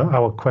up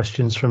our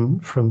questions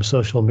from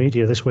social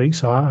media this week.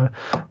 So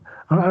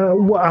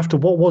after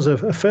what was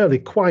a fairly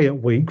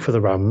quiet week for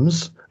the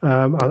Rams,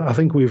 I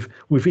think we've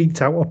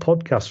eked out a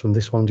podcast from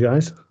this one,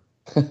 guys.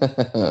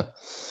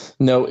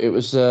 No, it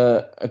was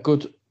a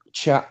good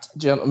chat,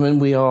 gentlemen.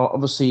 We are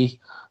obviously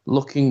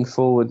looking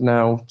forward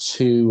now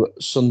to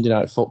Sunday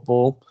Night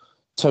Football.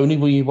 Tony,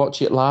 will you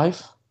watch it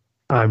live?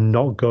 I'm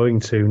not going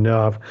to.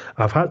 No,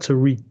 I've had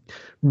to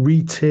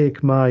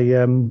retake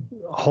my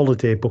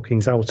holiday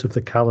bookings out of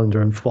the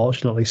calendar,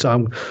 unfortunately.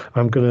 So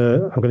I'm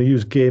gonna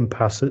use Game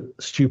Pass at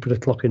stupid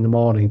o'clock in the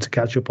morning to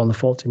catch up on the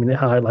 40-minute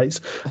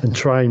highlights and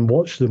try and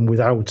watch them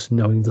without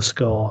knowing the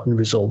score and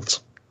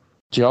results.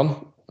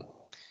 John?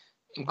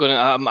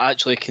 I'm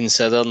actually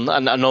considering,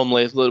 and I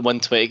normally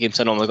 120 games.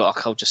 I normally go,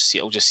 I'll just see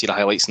the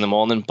highlights in the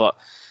morning, but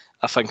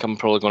I think I'm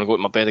probably going to go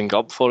to my bed and go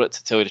up for it,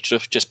 to tell you the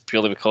truth, just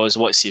purely because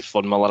I want to see if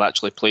Von Miller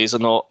actually plays or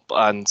not.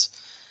 And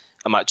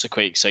I'm actually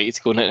quite excited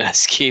to go into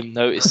this game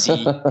now to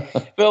see.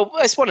 Well,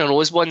 it's one of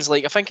those ones,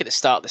 like, I think at the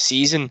start of the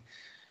season,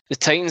 the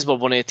Titans were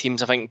one of the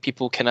teams I think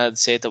people kind of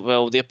said that,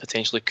 well, they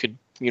potentially could,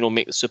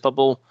 make the Super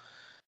Bowl.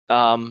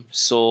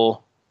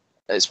 So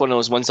it's one of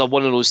those ones. They're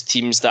one of those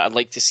teams that I'd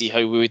like to see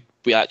how we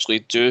actually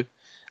do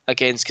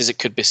against, because it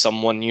could be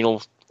someone,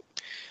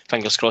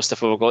 fingers crossed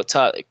if we got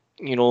to it.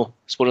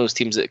 It's one of those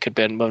teams that could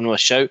be in a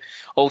shout.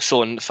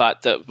 Also, in the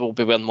fact that we'll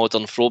be wearing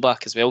modern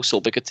throwback as well, so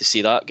it'll be good to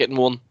see that getting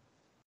worn.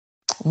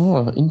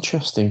 Oh,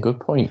 interesting. Good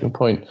point.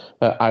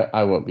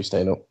 I won't be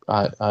staying up.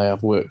 I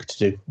have work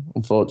to do,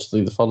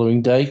 unfortunately, the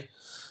following day.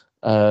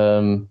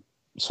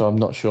 So I'm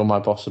not sure my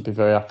boss would be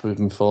very happy with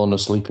me falling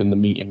asleep in the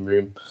meeting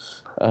room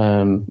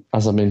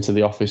as I'm into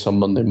the office on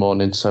Monday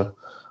morning. So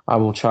I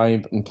will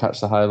try and catch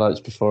the highlights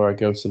before I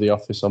go to the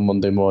office on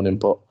Monday morning.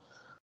 But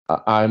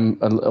I'm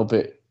a little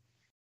bit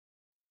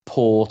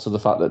poor to the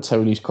fact that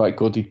Tony's quite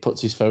good. He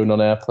puts his phone on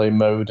airplane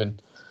mode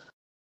and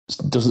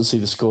doesn't see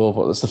the score,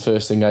 but that's the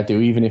first thing I do.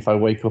 Even if I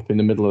wake up in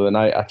the middle of the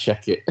night, I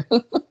check it.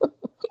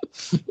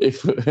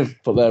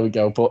 But there we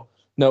go. But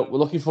no, we're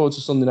looking forward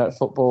to Sunday Night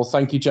Football.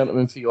 Thank you,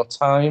 gentlemen, for your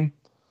time.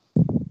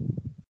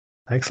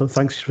 Excellent.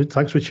 Thanks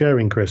for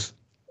sharing, Chris.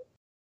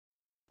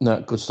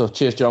 No, good stuff.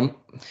 Cheers, John.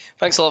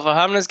 Thanks a lot for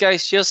having us,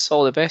 guys. Cheers.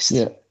 All the best.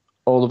 Yeah.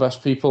 All the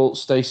best, people.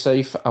 Stay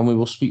safe, and we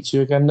will speak to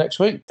you again next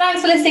week.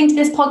 Thanks for listening to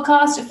this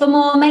podcast. For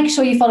more, make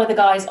sure you follow the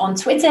guys on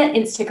Twitter,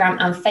 Instagram,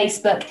 and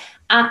Facebook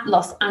at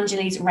Los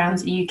Angeles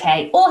Rams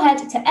UK, or head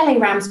to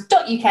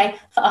larams.uk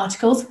for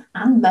articles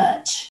and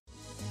merch.